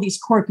liked all these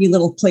quirky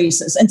little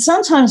places. And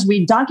sometimes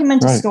we'd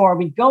document a store,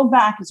 we'd go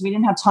back because we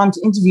didn't have time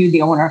to interview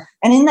the owner.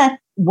 And in that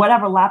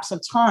whatever lapse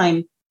of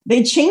time,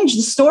 they'd change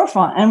the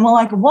storefront. And we're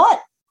like, what?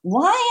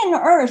 Why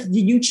on earth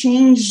did you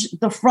change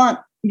the front,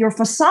 your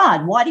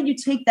facade? Why did you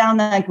take down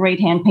that great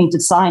hand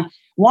painted sign?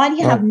 Why do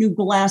you have new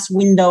glass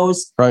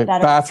windows? Right.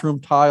 Bathroom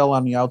tile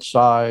on the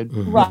outside.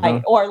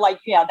 Right. Or like,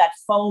 that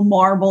faux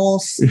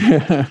marble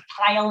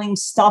tiling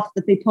stuff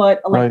that they put.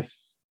 Like,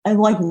 I'm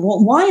like,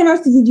 well, why on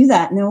earth did you do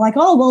that? And they're like,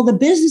 oh, well, the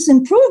Business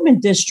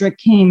Improvement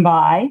District came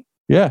by.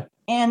 Yeah.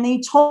 And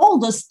they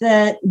told us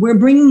that we're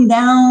bringing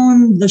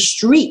down the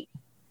street.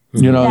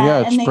 You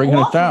know, it's bringing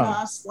it down.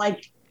 Us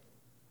like,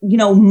 you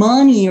know,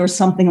 money or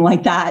something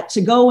like that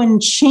to go and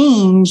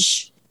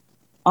change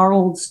our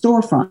old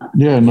storefront.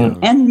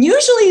 And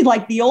usually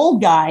like the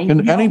old guy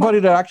and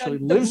anybody that actually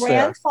lives there, the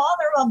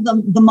grandfather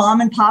of the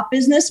mom and pop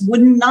business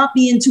would not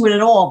be into it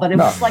at all, but it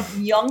was like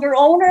the younger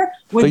owner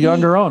would be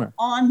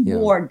on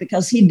board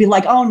because he'd be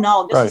like, oh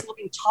no, this is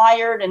looking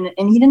tired, and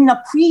he didn't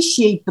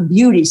appreciate the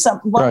beauty.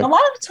 A lot of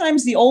the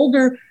times the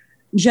older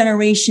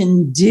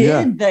generation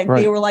did they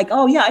were like,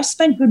 oh yeah, I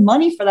spent good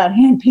money for that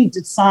hand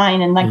painted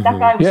sign, and like that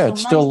guy was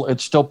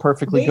it's still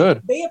perfectly good.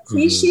 They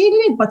appreciated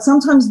it, but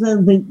sometimes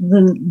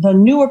the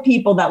newer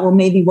people that were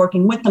maybe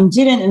working with them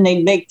didn't, and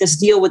they make this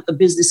deal with the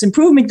Business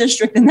Improvement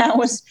District, and that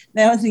was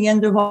the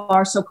end of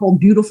our so-called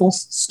beautiful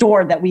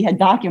store that we had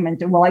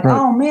documented. We're like,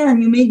 oh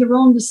man, you made your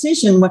own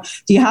decision.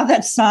 Do you have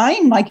that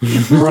sign? Like,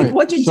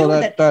 what'd you do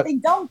with it? They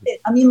dumped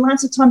it. I mean,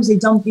 lots of times they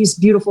dump these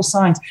beautiful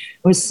signs.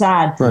 It was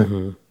sad.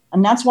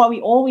 And that's why we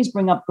always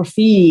bring up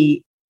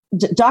graffiti.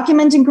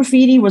 Documenting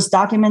graffiti was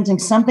documenting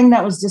something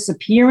that was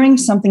disappearing,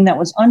 something that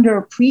was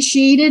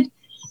underappreciated.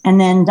 And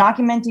then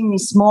documenting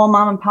these small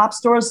mom and pop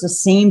stores, the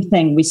same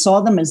thing. We saw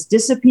them as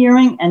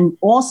disappearing and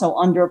also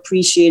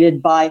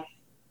underappreciated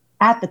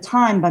at the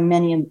time, by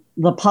many of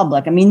the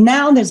public. I mean,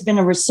 now there's been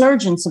a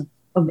resurgence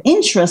of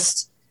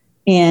interest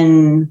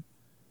in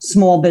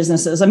small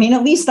businesses. I mean,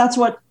 at least that's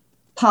what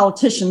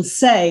politicians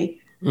say.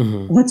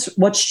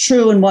 What's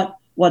true and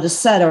what is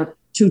said are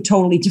two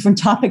totally different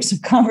topics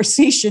of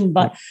conversation,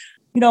 but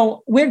you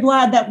know, we're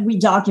glad that we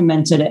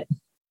documented it.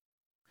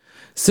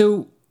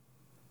 So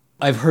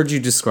I've heard you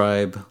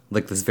describe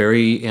like this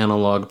very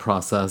analog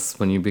process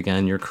when you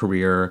began your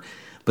career,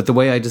 but the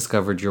way I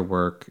discovered your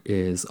work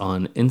is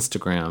on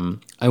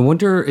Instagram. I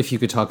wonder if you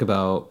could talk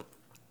about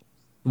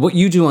what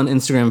you do on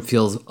Instagram.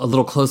 Feels a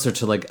little closer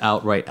to like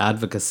outright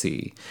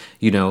advocacy,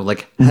 you know,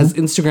 like has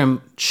Instagram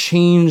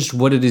changed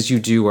what it is you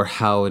do or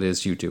how it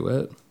is you do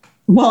it?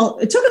 Well,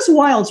 it took us a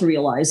while to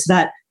realize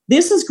that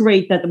this is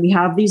great that we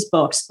have these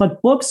books,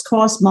 but books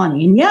cost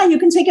money. And you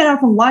can take it out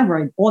from the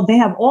library. Or they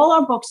have all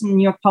our books in the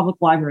New York Public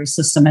Library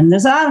system. And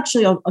there's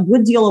actually a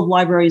good deal of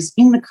libraries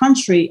in the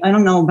country. I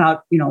don't know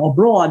about,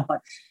 abroad, but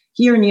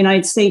here in the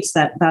United States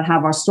that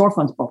have our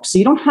storefront books. So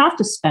you don't have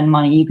to spend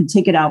money. You can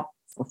take it out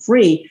for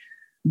free,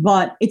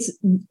 but it's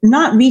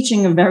not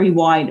reaching a very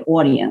wide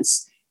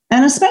audience.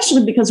 And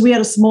especially because we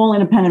had a small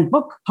independent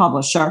book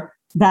publisher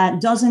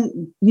that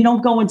you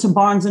don't go into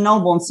Barnes and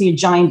Noble and see a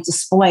giant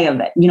display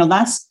of it.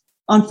 That's,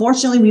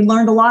 unfortunately, we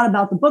learned a lot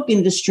about the book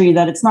industry,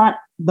 that it's not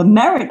the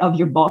merit of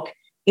your book,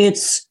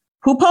 it's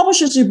who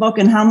publishes your book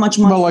and how much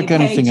money. Well, like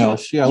anything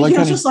else. Yeah, like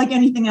just like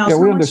anything else. Yeah,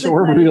 we understand.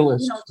 We're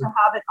realists. To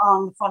have it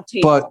on the front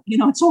table. But,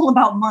 it's all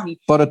about money.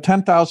 But a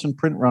 10,000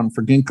 print run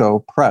for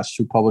Ginkgo Press,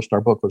 who published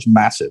our book, was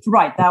massive.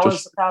 Right. That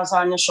was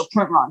our initial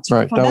print run. So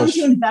right. for them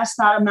to invest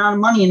that amount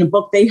of money in a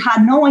book, they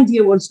had no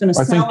idea what it's going to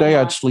sell. I think they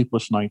had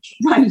sleepless nights.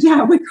 Right.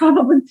 Yeah. We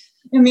probably.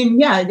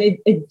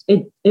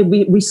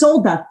 We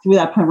sold that through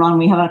that print run.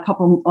 We had a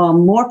couple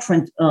more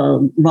print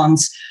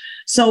runs.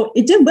 So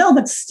it did well,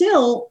 but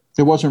still.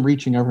 It wasn't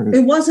reaching everyone.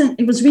 It wasn't.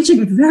 It was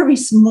reaching a very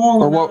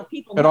small amount of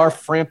people. At our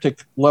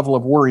frantic level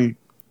of worry,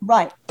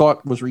 right,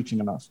 thought was reaching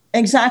enough.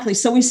 Exactly.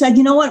 So we said,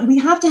 you know what? We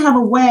have to have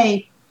a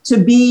way to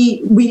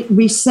be.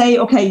 We say,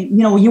 okay,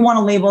 you want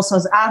to label us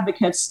as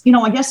advocates.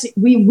 I guess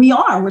we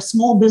are. We're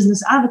small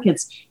business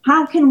advocates.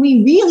 How can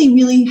we really,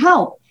 really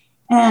help?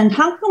 And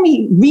how can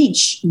we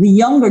reach the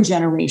younger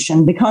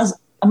generation? Because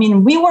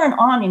we weren't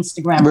on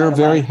Instagram. We were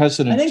very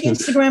hesitant. I think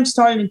Instagram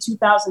started in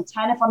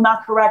 2010, if I'm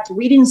not correct.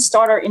 We didn't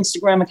start our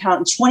Instagram account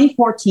in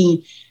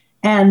 2014.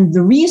 And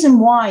the reason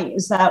why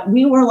is that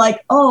we were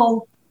like,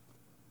 oh,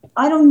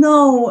 I don't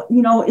know,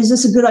 is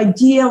this a good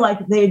idea? Like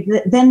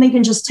then they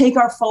can just take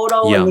our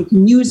photo and they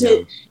can use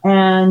it.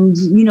 And,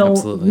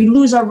 Absolutely. We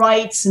lose our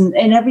rights and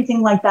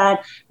everything like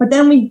that. But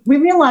then we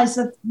realized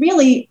that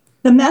really,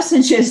 the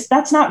message is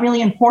that's not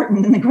really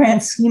important in the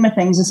grand scheme of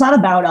things. It's not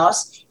about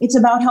us. It's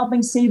about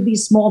helping save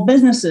these small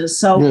businesses.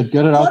 So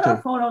get it out there. Put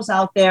our photos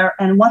out there.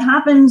 And what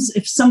happens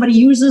if somebody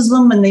uses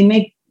them and they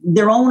make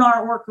their own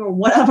artwork or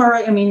whatever?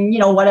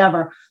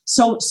 Whatever.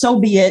 So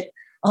be it.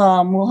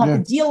 We'll have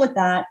to deal with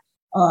that.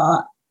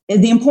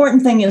 The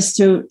important thing is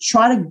to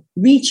try to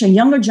reach a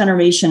younger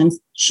generation and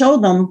show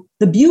them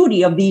the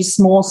beauty of these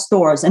small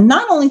stores. And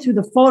not only through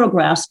the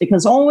photographs,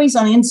 because always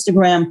on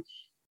Instagram,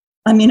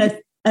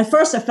 at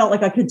first, I felt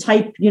like I could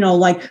type,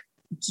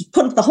 just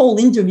put the whole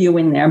interview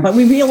in there. But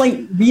we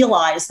really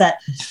realized that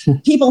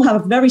people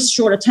have a very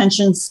short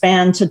attention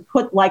span to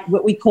put like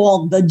what we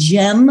call the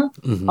gem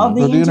of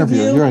the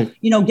interview. Right.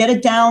 Get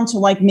it down to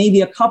like maybe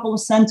a couple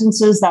of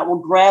sentences that will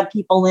grab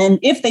people in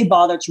if they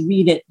bother to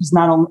read it. Because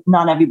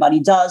not everybody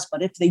does,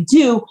 but if they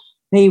do,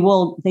 they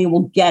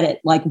will get it.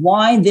 Like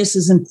why this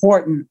is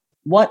important.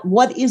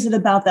 What is it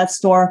about that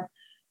store?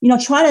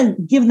 Try to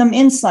give them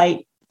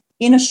insight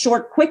in a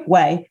short, quick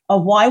way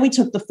of why we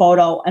took the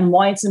photo and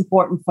why it's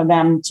important for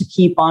them to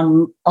keep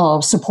on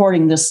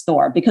supporting this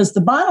store. Because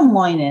the bottom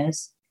line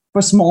is,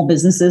 for small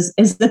businesses,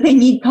 is that they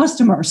need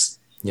customers.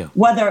 Yeah.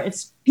 Whether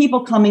it's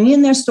people coming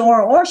in their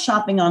store or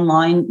shopping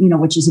online,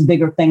 which is a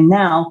bigger thing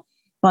now.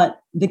 But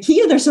the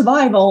key to their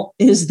survival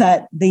is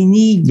that they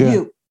need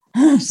you.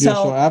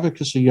 So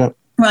advocacy,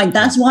 Right.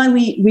 That's why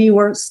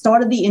we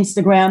started the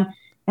Instagram,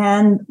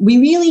 and we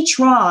really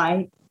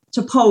try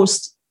to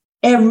post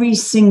every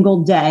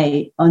single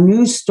day a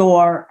new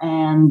store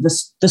and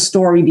the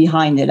story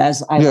behind it,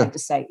 as I like to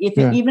say,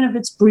 even if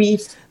it's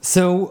brief.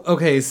 So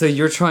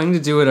you're trying to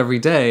do it every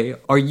day.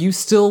 Are you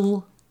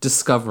still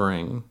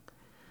discovering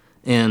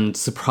and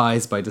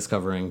surprised by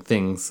discovering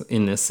things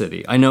in this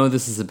city? I know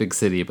this is a big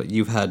city, but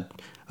you've had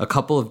a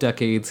couple of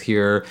decades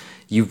here.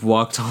 You've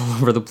walked all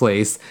over the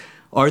place.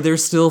 Are there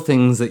still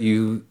things that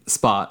you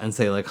spot and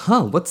say like,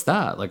 what's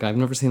that? Like, I've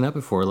never seen that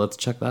before. Let's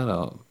check that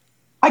out.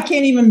 I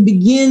can't even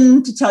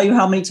begin to tell you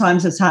how many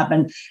times it's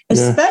happened,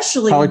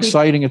 especially how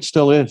exciting it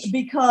still is.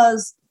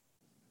 Because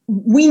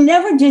we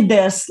never did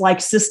this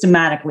like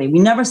systematically. We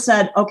never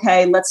said,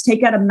 okay, let's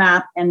take out a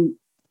map and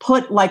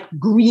put like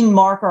green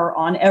marker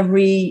on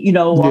every,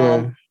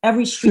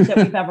 every street that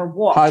we've ever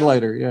walked.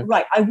 Highlighter, yeah.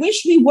 Right. I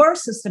wish we were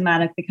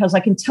systematic because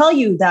I can tell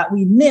you that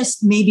we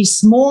missed maybe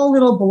small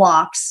little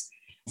blocks.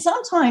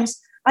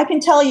 Sometimes I can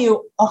tell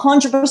you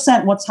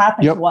 100% what's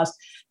happened to us,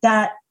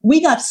 that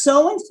we got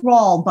so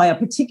enthralled by a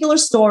particular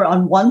store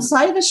on one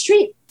side of the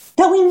street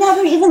that we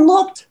never even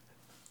looked.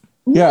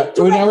 We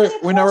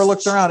never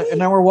looked around.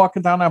 And then we're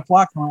walking down that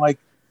block and we're like,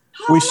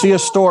 we see a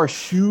store,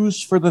 shoes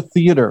for the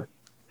theater.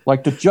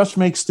 Like that just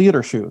makes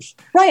theater shoes.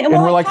 Right. And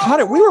we're like,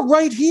 we were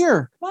right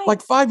here, like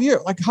 5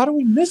 years. Like, how do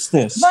we miss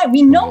this? Right.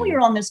 We know we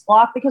were on this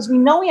block because we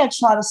know we had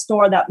shot a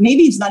store that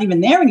maybe it's not even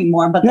there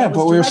anymore. But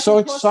but we were so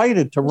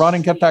excited to run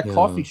and get that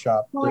coffee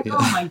shop. Like,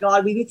 oh my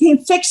God, we became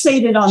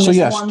fixated on this one thing. So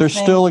yes, there's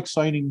still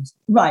exciting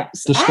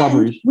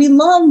discoveries. And we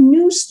love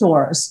new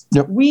stores.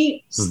 Yep.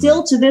 We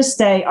still to this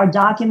day are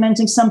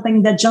documenting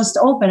something that just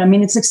opened. I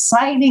mean, it's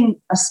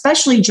exciting,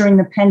 especially during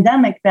the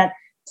pandemic, that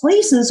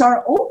places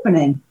are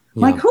opening.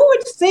 Yeah. Like, who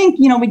would think,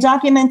 we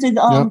documented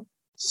 2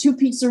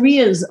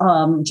 pizzerias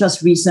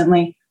just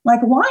recently.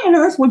 Like, why on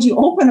earth would you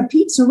open a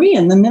pizzeria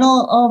in the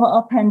middle of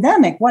a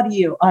pandemic? What do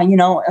you,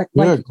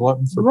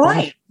 glutton for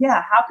right.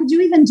 Yeah. How could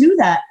you even do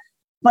that?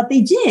 But they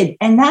did.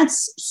 And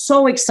that's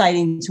so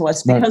exciting to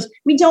us because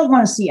we don't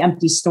want to see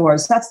empty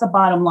stores. That's the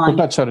bottom line.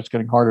 But that said, it's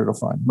getting harder to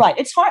find. Right.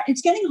 It's hard.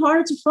 It's getting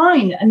harder to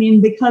find. I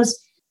mean,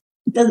 because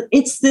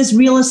it's this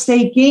real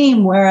estate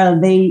game where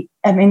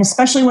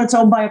especially when it's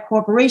owned by a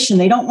corporation,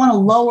 they don't want to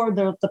lower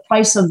the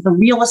price of the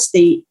real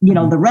estate,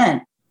 the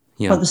rent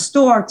for the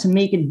store to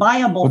make it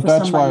viable for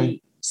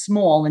somebody.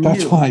 small and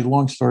that's new. why,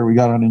 long story, we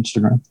got on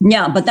Instagram.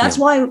 Yeah, but that's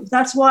why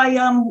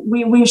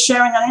we're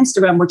sharing on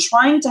Instagram. We're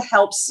trying to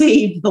help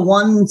save the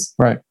ones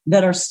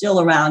that are still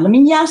around. I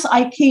mean, yes,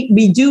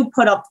 we do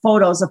put up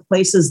photos of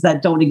places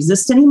that don't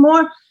exist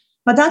anymore,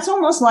 but that's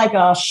almost like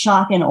a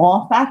shock and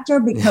awe factor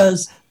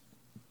because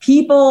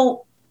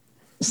people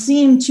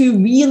seem to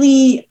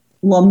really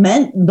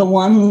lament the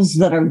ones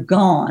that are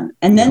gone.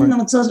 And then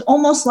it's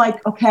almost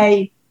like,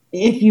 okay,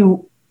 if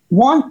you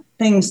want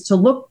things to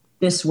look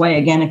this way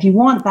again, if you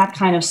want that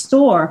kind of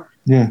store,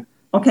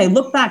 okay,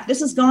 look back.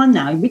 This is gone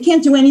now. We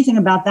can't do anything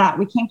about that.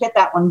 We can't get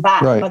that one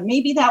back. Right. But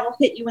maybe that will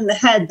hit you in the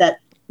head that.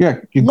 Yeah,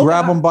 you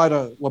grab them by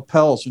the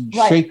lapels and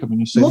shake them,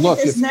 and you say, "Look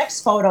at this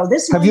next photo.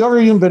 Have you ever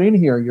even been in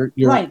here? You're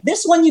right.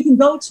 This one you can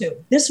go to.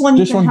 This one.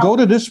 Go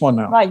to this one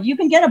now. Right. You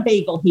can get a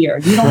bagel here.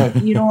 You don't.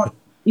 You don't.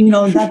 You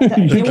know that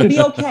it will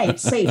be okay.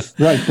 It's safe.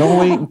 Right. Don't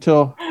wait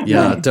until.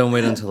 Don't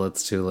wait until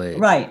it's too late.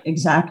 Right.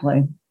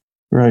 Exactly.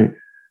 Right.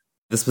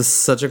 This was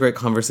such a great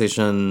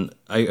conversation.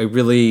 I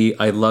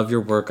love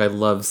your work. I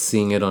love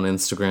seeing it on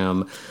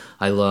Instagram.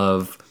 I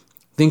love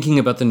thinking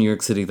about the New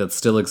York City that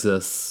still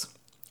exists.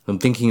 I'm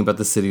thinking about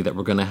the city that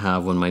we're going to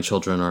have when my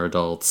children are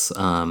adults.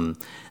 And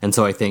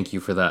so I thank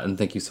you for that. And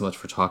thank you so much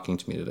for talking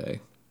to me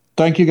today.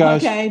 Thank you,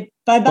 guys. Okay.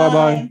 Bye-bye.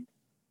 Bye-bye.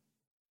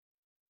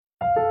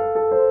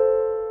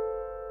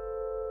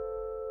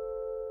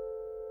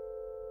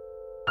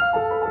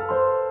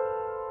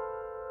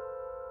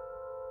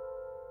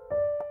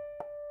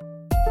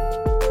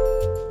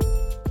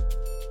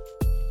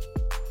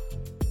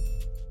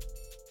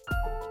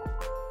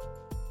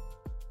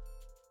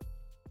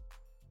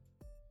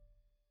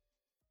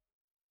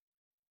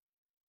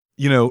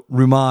 You know,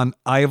 Rumaan,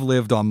 I have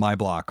lived on my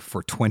block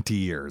for 20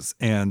 years,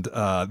 and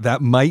that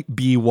might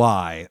be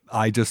why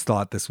I just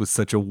thought this was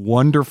such a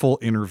wonderful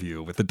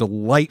interview with a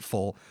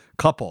delightful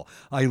couple.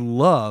 I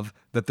love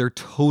that they're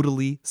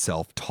totally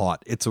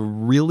self-taught. It's a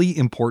really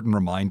important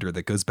reminder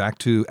that goes back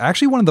to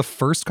actually one of the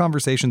first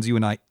conversations you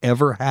and I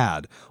ever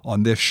had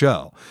on this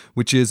show,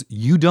 which is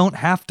you don't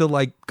have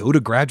to go to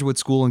graduate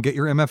school and get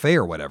your MFA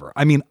or whatever.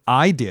 I mean,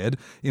 I did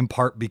in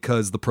part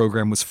because the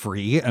program was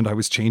free and I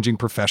was changing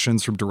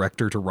professions from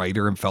director to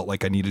writer and felt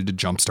like I needed to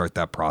jumpstart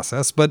that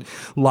process. But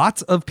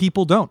lots of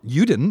people don't.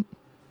 You didn't.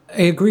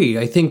 I agree.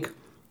 I think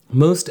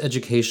most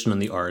education in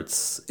the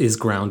arts is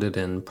grounded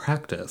in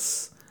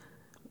practice.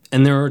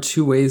 And there are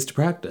two ways to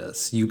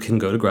practice. You can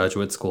go to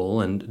graduate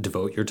school and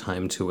devote your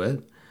time to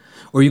it,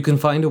 or you can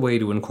find a way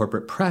to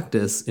incorporate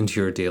practice into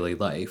your daily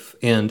life.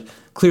 And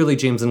clearly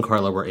James and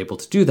Carla were able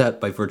to do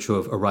that by virtue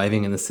of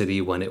arriving in the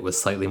city when it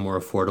was slightly more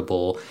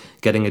affordable,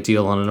 getting a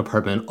deal on an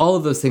apartment, all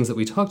of those things that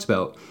we talked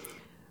about.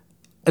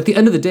 At the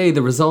end of the day,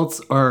 the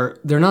results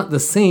they're not the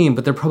same,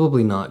 but they're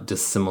probably not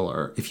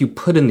dissimilar. If you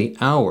put in the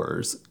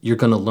hours, you're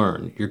going to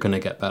learn, you're going to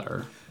get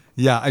better.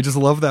 Yeah, I just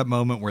love that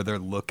moment where they're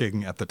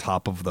looking at the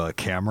top of the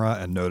camera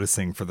and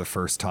noticing for the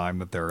first time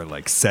that there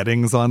are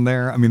settings on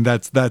there. I mean,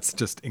 that's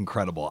just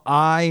incredible.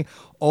 I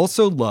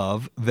also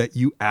love that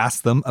you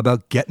asked them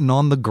about getting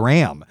on the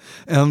gram.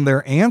 And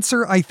their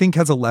answer, I think,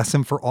 has a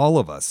lesson for all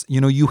of us.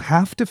 You know, you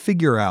have to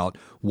figure out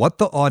what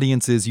the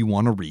audience is you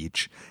want to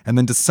reach. And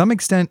then to some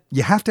extent,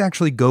 you have to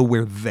actually go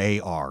where they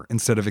are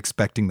instead of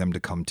expecting them to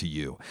come to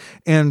you.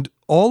 And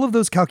all of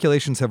those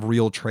calculations have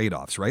real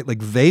trade-offs, right?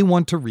 They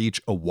want to reach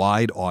a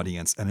wide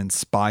audience and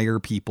inspire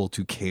people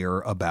to care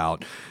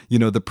about,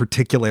 the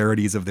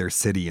particularities of their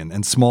city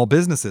and small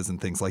businesses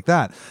and things like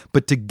that.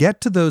 But to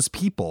get to those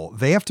people,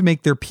 they have to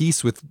make their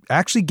peace with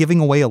actually giving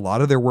away a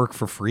lot of their work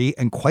for free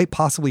and quite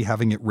possibly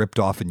having it ripped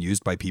off and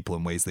used by people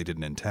in ways they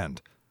didn't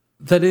intend.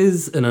 That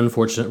is an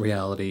unfortunate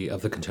reality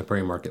of the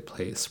contemporary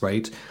marketplace,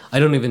 right? I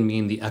don't even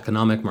mean the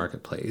economic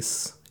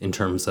marketplace in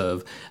terms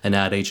of an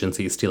ad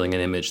agency stealing an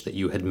image that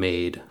you had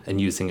made and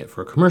using it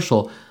for a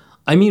commercial.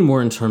 I mean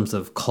more in terms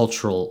of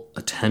cultural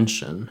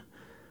attention.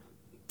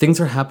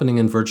 Things are happening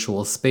in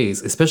virtual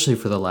space, especially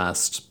for the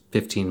last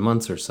 15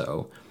 months or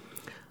so.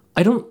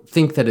 I don't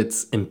think that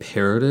it's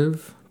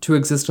imperative to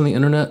exist on the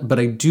internet, but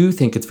I do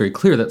think it's very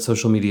clear that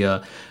social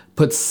media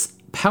puts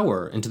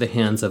power into the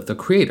hands of the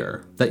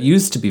creator that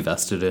used to be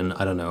vested in,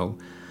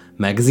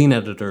 magazine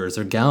editors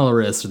or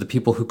gallerists or the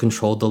people who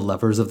controlled the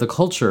levers of the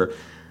culture.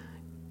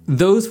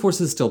 Those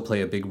forces still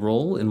play a big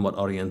role in what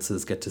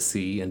audiences get to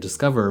see and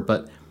discover,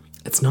 but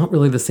it's not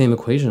really the same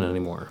equation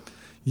anymore.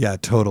 Yeah,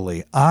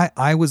 totally.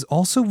 I was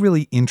also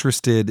really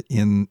interested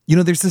in,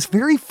 there's this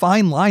very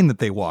fine line that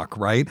they walk,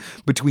 right?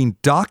 Between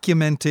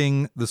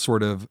documenting the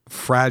sort of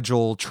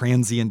fragile,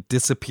 transient,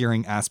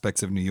 disappearing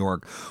aspects of New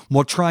York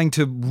while trying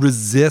to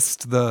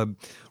resist the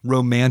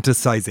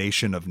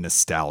romanticization of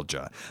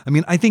nostalgia. I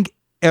mean, I think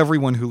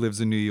everyone who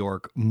lives in New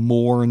York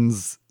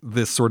mourns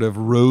this sort of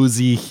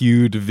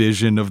rosy-hued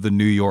vision of the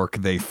New York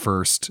they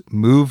first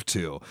moved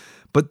to.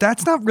 But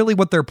that's not really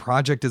what their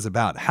project is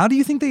about. How do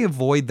you think they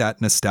avoid that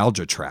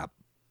nostalgia trap?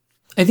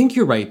 I think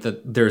you're right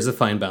that there's a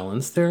fine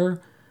balance there.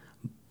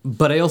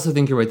 But I also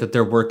think you're right that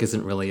their work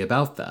isn't really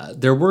about that.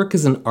 Their work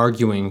isn't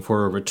arguing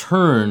for a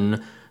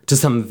return to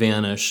some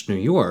vanished New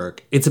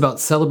York. It's about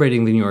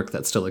celebrating the New York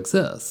that still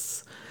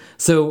exists.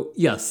 So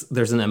yes,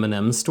 there's an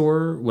M&M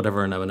store,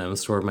 whatever an M&M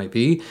store might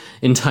be,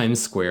 in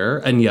Times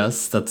Square. And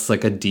yes, that's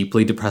like a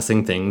deeply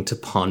depressing thing to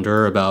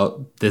ponder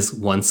about this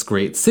once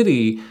great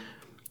city.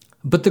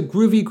 But the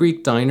Groovy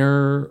Greek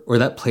Diner, or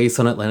that place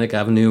on Atlantic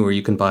Avenue where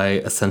you can buy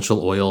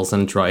essential oils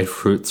and dried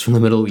fruits from the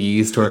Middle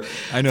East, or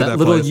I know that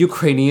little place.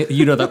 Ukrainian,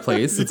 you know that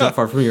place, it's not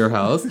far from your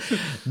house,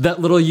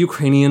 that little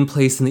Ukrainian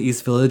place in the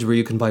East Village where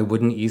you can buy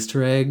wooden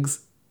Easter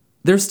eggs,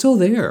 they're still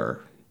there,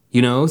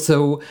 you know?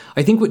 So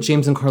I think what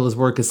James and Carla's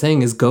work is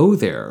saying is go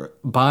there,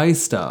 buy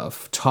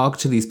stuff, talk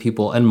to these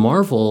people, and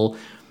marvel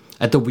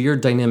at the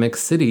weird dynamic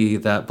city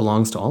that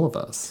belongs to all of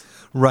us.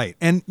 Right.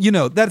 And, you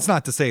know, that's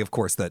not to say, of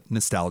course, that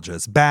nostalgia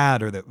is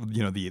bad or that,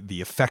 you know,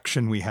 the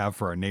affection we have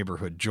for our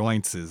neighborhood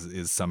joints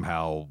is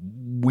somehow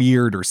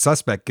weird or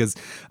suspect. Because,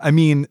 I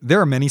mean,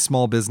 there are many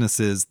small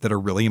businesses that are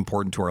really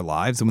important to our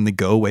lives. And when they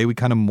go away, we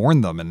kind of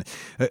mourn them. And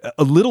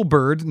a little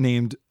bird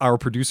named our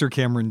producer,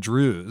 Cameron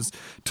Drews,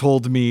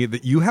 told me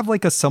that you have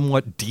like a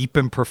somewhat deep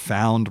and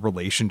profound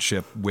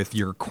relationship with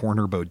your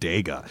corner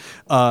bodega.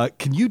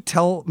 Can you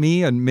tell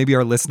me and maybe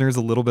our listeners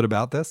a little bit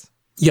about this?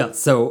 Yeah,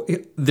 so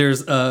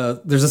there's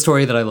a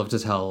story that I love to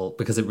tell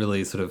because it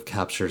really sort of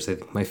captures, I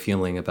think, my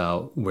feeling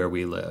about where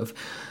we live.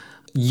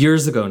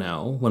 Years ago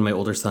now, when my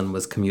older son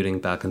was commuting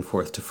back and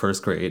forth to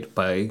first grade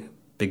by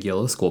big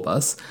yellow school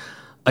bus,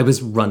 I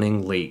was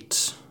running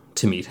late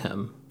to meet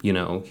him. You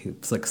know, he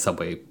was like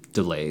subway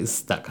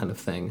delays, that kind of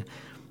thing.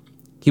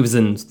 He was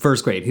in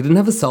first grade. He didn't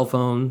have a cell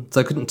phone,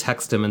 so I couldn't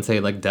text him and say,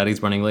 like,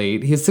 Daddy's running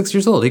late. He's 6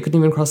 years old. He couldn't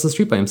even cross the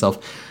street by himself.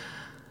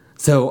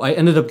 So I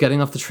ended up getting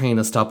off the train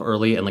a stop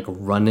early and like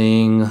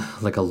running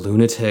like a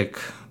lunatic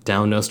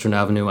down Nostrand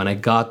Avenue. And I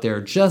got there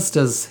just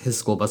as his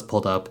school bus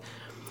pulled up.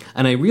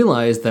 And I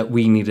realized that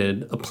we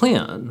needed a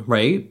plan,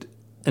 right?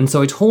 And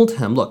so I told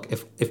him, look,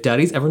 if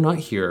Daddy's ever not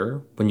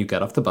here when you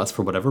get off the bus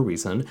for whatever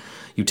reason,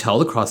 you tell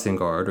the crossing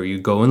guard or you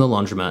go in the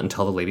laundromat and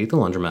tell the lady at the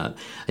laundromat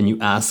and you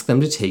ask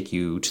them to take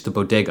you to the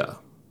bodega,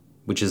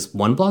 which is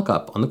 1 block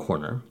up on the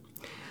corner.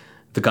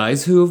 The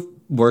guys who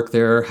work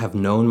there have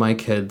known my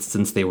kids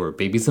since they were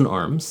babies in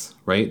arms,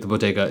 right? The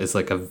bodega is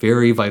like a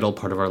very vital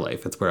part of our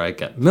life. It's where I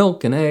get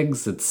milk and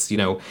eggs. It's, you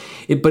know,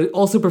 but it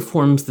also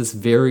performs this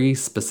very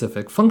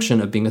specific function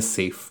of being a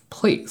safe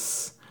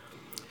place.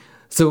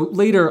 So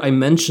later I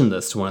mentioned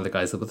this to one of the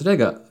guys at the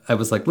bodega. I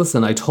was like,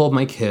 listen, I told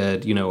my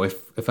kid, you know,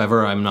 if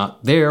ever I'm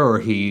not there or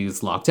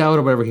he's locked out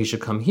or whatever, he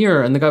should come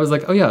here. And the guy was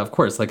like, oh yeah, of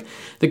course. Like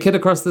the kid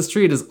across the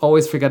street is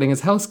always forgetting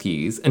his house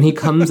keys. And he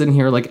comes in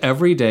here like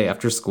every day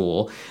after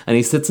school and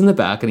he sits in the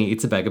back and he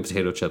eats a bag of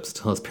potato chips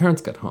until his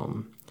parents get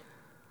home.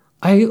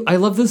 I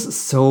love this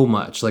so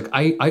much. Like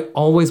I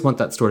always want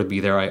that store to be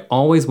there. I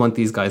always want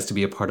these guys to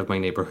be a part of my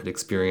neighborhood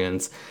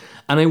experience.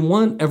 And I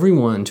want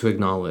everyone to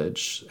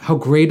acknowledge how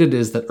great it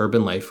is that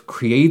urban life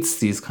creates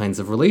these kinds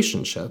of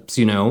relationships.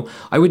 You know,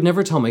 I would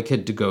never tell my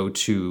kid to go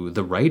to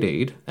the Rite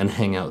Aid and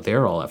hang out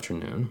there all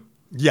afternoon.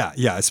 Yeah,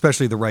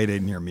 especially the Rite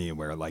Aid near me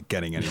where like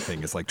getting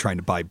anything is like trying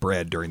to buy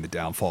bread during the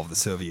downfall of the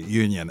Soviet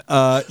Union.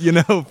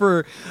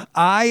 For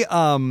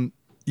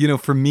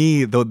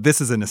me, though this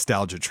is a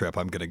nostalgia trip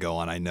I'm going to go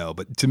on, I know,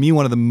 but to me,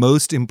 one of the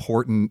most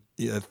important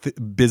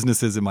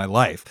businesses in my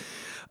life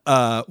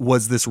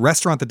was this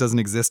restaurant that doesn't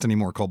exist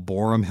anymore called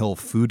Boerum Hill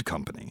Food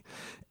Company.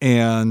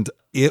 And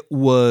it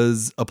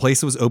was a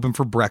place that was open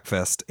for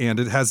breakfast, and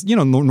it has, you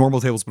know,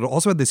 normal tables, but it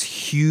also had this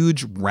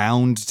huge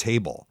round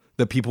table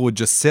that people would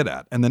just sit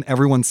at. And then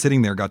everyone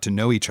sitting there got to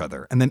know each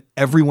other. And then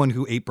everyone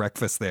who ate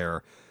breakfast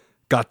there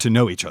got to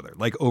know each other,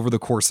 like over the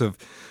course of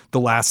the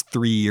last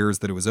 3 years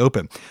that it was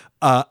open.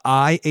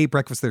 I ate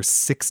breakfast there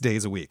 6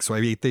 days a week. So I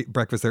ate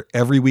breakfast there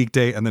every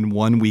weekday and then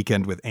one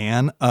weekend with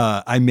Anne.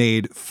 I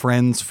made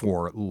friends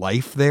for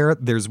life there.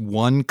 There's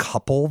one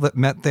couple that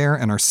met there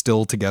and are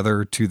still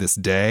together to this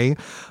day.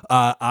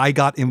 I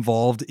got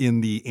involved in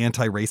the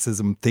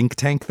anti-racism think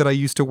tank that I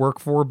used to work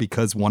for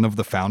because one of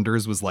the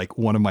founders was like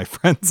one of my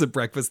friends at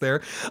breakfast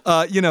there.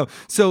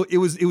 So it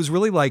was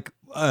really like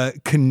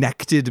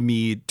connected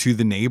me to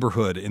the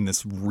neighborhood in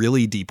this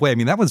really deep way. I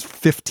mean, that was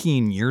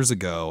 15 years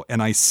ago,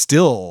 and I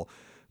still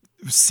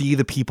see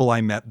the people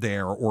I met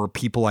there or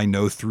people I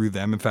know through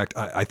them. In fact,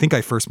 I think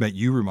I first met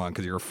you, Rumaan,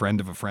 because you're a friend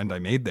of a friend I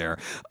made there,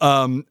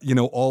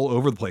 all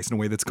over the place in a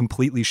way that's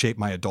completely shaped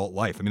my adult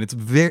life. I mean,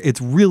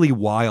 it's really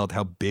wild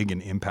how big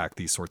an impact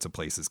these sorts of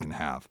places can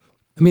have.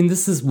 I mean,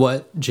 this is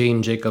what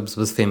Jane Jacobs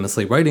was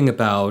famously writing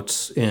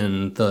about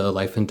in The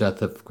Life and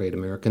Death of Great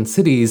American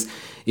Cities,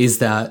 is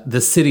that the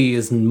city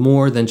is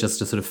more than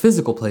just a sort of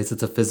physical place.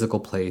 It's a physical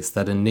place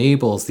that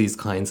enables these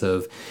kinds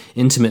of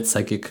intimate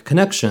psychic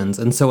connections.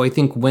 And so I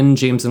think when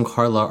James and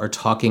Carla are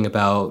talking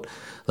about,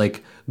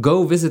 like,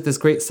 go visit this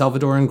great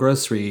Salvadoran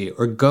grocery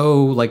or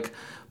go, like,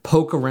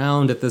 poke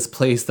around at this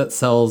place that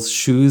sells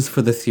shoes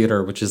for the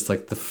theater, which is,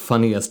 like, the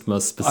funniest,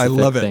 most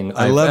specific thing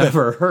I've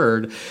ever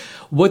heard.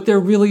 What they're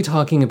really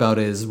talking about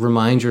is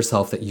remind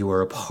yourself that you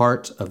are a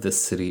part of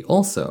this city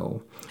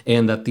also,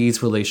 and that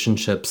these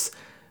relationships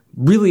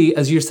really,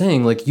 as you're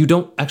saying, like, you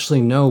don't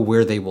actually know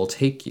where they will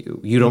take you.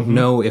 You don't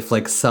know if,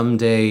 like,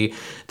 someday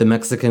the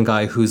Mexican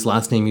guy whose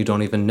last name you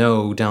don't even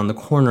know down the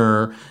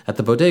corner at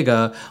the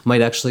bodega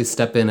might actually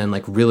step in and,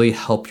 like, really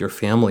help your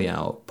family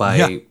out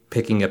by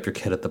picking up your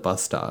kid at the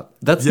bus stop.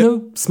 That's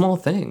no small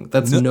thing.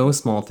 That's no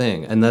small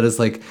thing. And that is,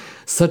 like,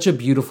 such a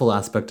beautiful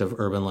aspect of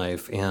urban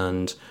life.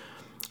 And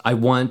I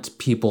want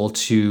people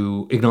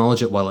to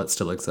acknowledge it while it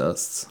still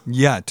exists.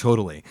 Yeah,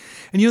 totally.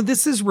 And,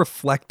 this is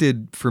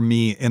reflected for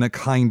me in a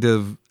kind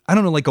of, I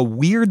don't know, like a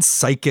weird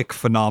psychic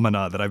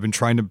phenomena that I've been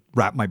trying to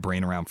wrap my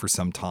brain around for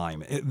some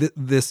time.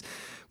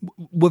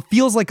 What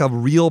feels like a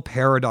real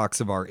paradox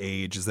of our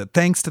age is that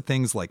thanks to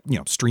things like,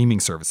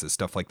 streaming services,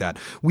 stuff like that,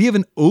 we have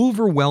an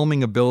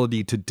overwhelming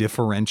ability to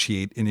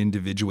differentiate and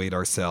individuate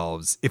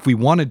ourselves if we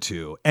wanted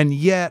to. And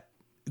yet,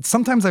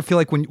 sometimes I feel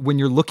like when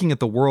you're looking at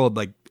the world,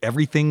 like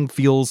everything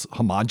feels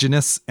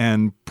homogenous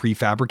and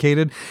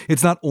prefabricated.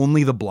 It's not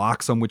only the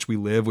blocks on which we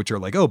live, which are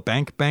like, oh,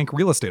 bank,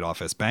 real estate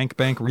office, bank,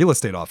 real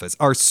estate office.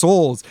 Our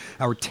souls,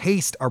 our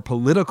taste, our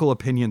political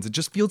opinions. It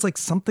just feels like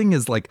something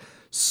is like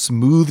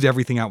smoothed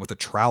everything out with a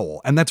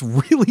trowel. And that's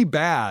really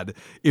bad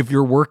if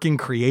you're working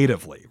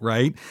creatively,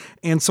 right?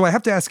 And so I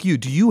have to ask you,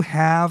 do you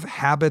have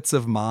habits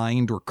of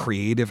mind or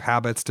creative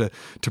habits to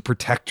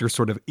protect your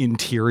sort of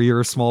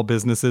interior small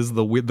businesses,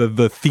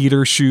 the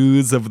theater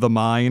shoes of the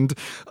mind?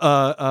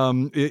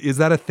 Is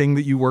that a thing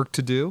that you work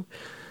to do?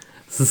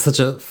 This is such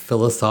a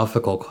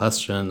philosophical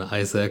question,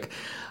 Isaac.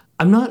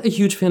 I'm not a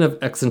huge fan of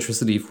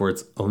eccentricity for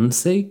its own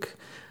sake,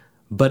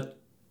 but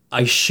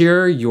I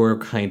share your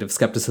kind of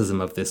skepticism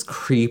of this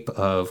creep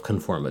of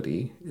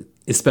conformity,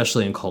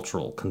 especially in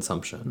cultural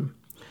consumption.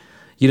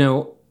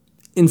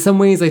 In some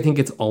ways, I think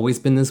it's always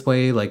been this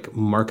way. Like,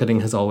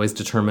 marketing has always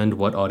determined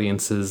what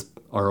audiences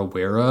are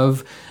aware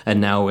of, and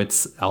now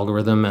it's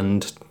algorithm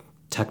and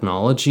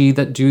technology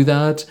that do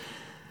that.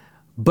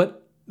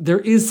 But there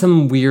is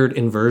some weird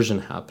inversion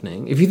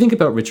happening. If you think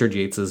about Richard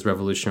Yates's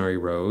Revolutionary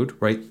Road,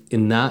 right?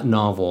 In that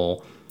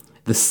novel,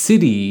 the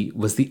city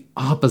was the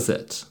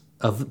opposite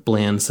of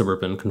bland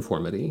suburban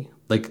conformity.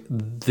 Like,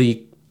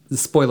 the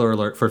spoiler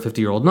alert for a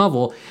 50-year-old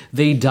novel,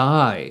 they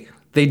die.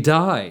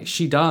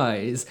 She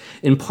dies,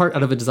 in part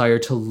out of a desire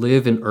to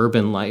live in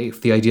urban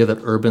life. The idea that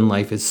urban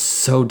life is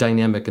so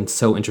dynamic and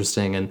so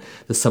interesting and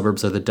the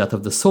suburbs are the death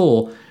of the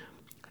soul.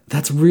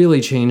 That's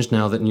really changed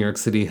now that New York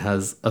City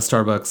has a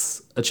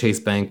Starbucks, a Chase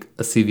Bank,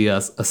 a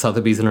CVS, a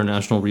Sotheby's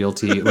International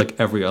Realty, like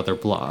every other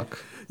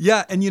block.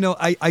 Yeah, and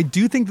I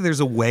do think that there's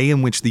a way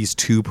in which these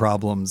two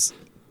problems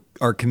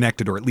are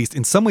connected, or at least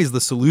in some ways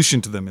the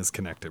solution to them is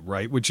connected,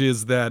 right? Which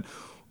is that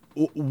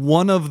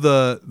one of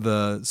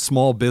the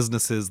small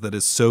businesses that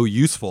is so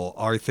useful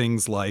are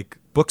things like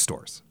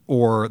bookstores,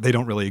 or they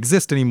don't really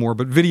exist anymore,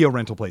 but video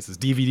rental places,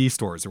 DVD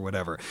stores or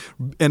whatever.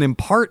 And in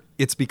part,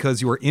 it's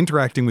because you are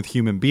interacting with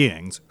human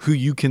beings who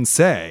you can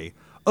say,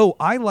 oh,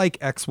 I like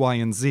X, Y,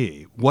 and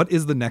Z. What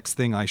is the next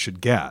thing I should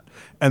get?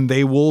 And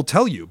they will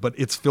tell you, but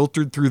it's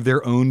filtered through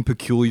their own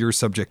peculiar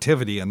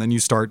subjectivity. And then you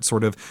start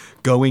sort of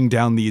going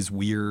down these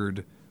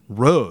weird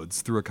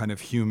roads through a kind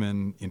of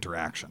human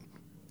interaction.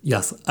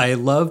 Yes, I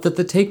love that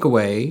the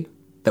takeaway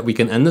that we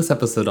can end this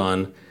episode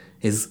on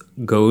is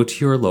go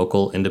to your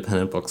local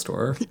independent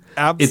bookstore.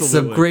 Absolutely. It's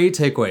a great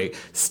takeaway.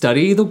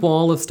 Study the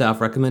wall of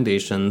staff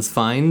recommendations.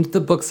 Find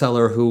the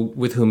bookseller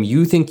with whom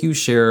you think you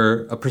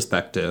share a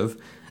perspective,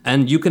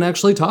 and you can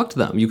actually talk to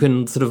them. You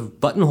can sort of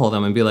buttonhole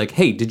them and be like,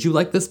 hey, did you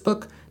like this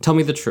book? Tell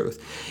me the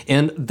truth.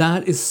 And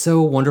that is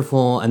so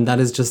wonderful, and that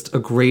is just a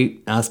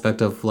great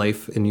aspect of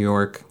life in New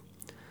York.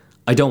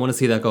 I don't want to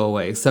see that go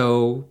away.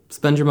 So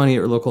spend your money at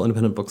your local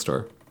independent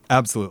bookstore.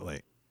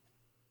 Absolutely.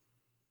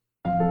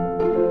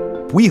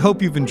 We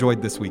hope you've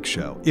enjoyed this week's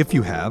show. If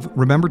you have,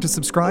 remember to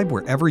subscribe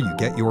wherever you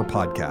get your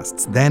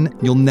podcasts. Then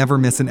you'll never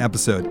miss an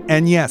episode.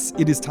 And yes,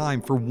 it is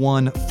time for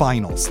one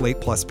final Slate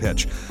Plus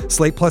pitch.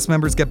 Slate Plus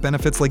members get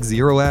benefits like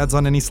 0 ads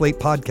on any Slate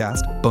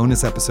podcast,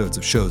 bonus episodes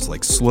of shows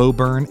like Slow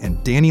Burn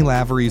and Danny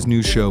Lavery's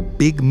new show,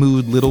 Big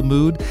Mood, Little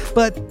Mood.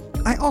 But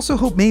I also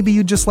hope maybe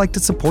you'd just like to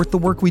support the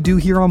work we do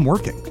here on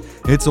Working.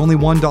 It's only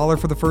 $1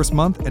 for the first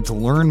month, and to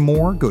learn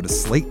more, go to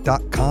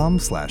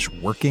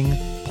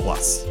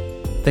slate.com/workingplus.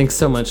 Thanks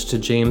so much to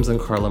James and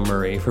Carla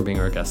Murray for being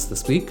our guests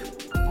this week.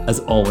 As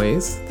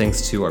always,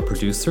 thanks to our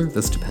producer,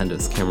 the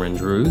stupendous Cameron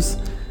Drews.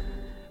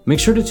 Make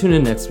sure to tune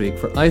in next week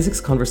for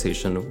Isaac's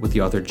conversation with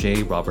the author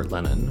J. Robert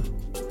Lennon,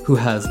 who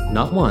has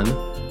not one,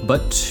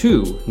 but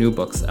 2 new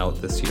books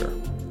out this year.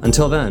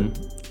 Until then,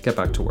 get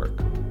back to work.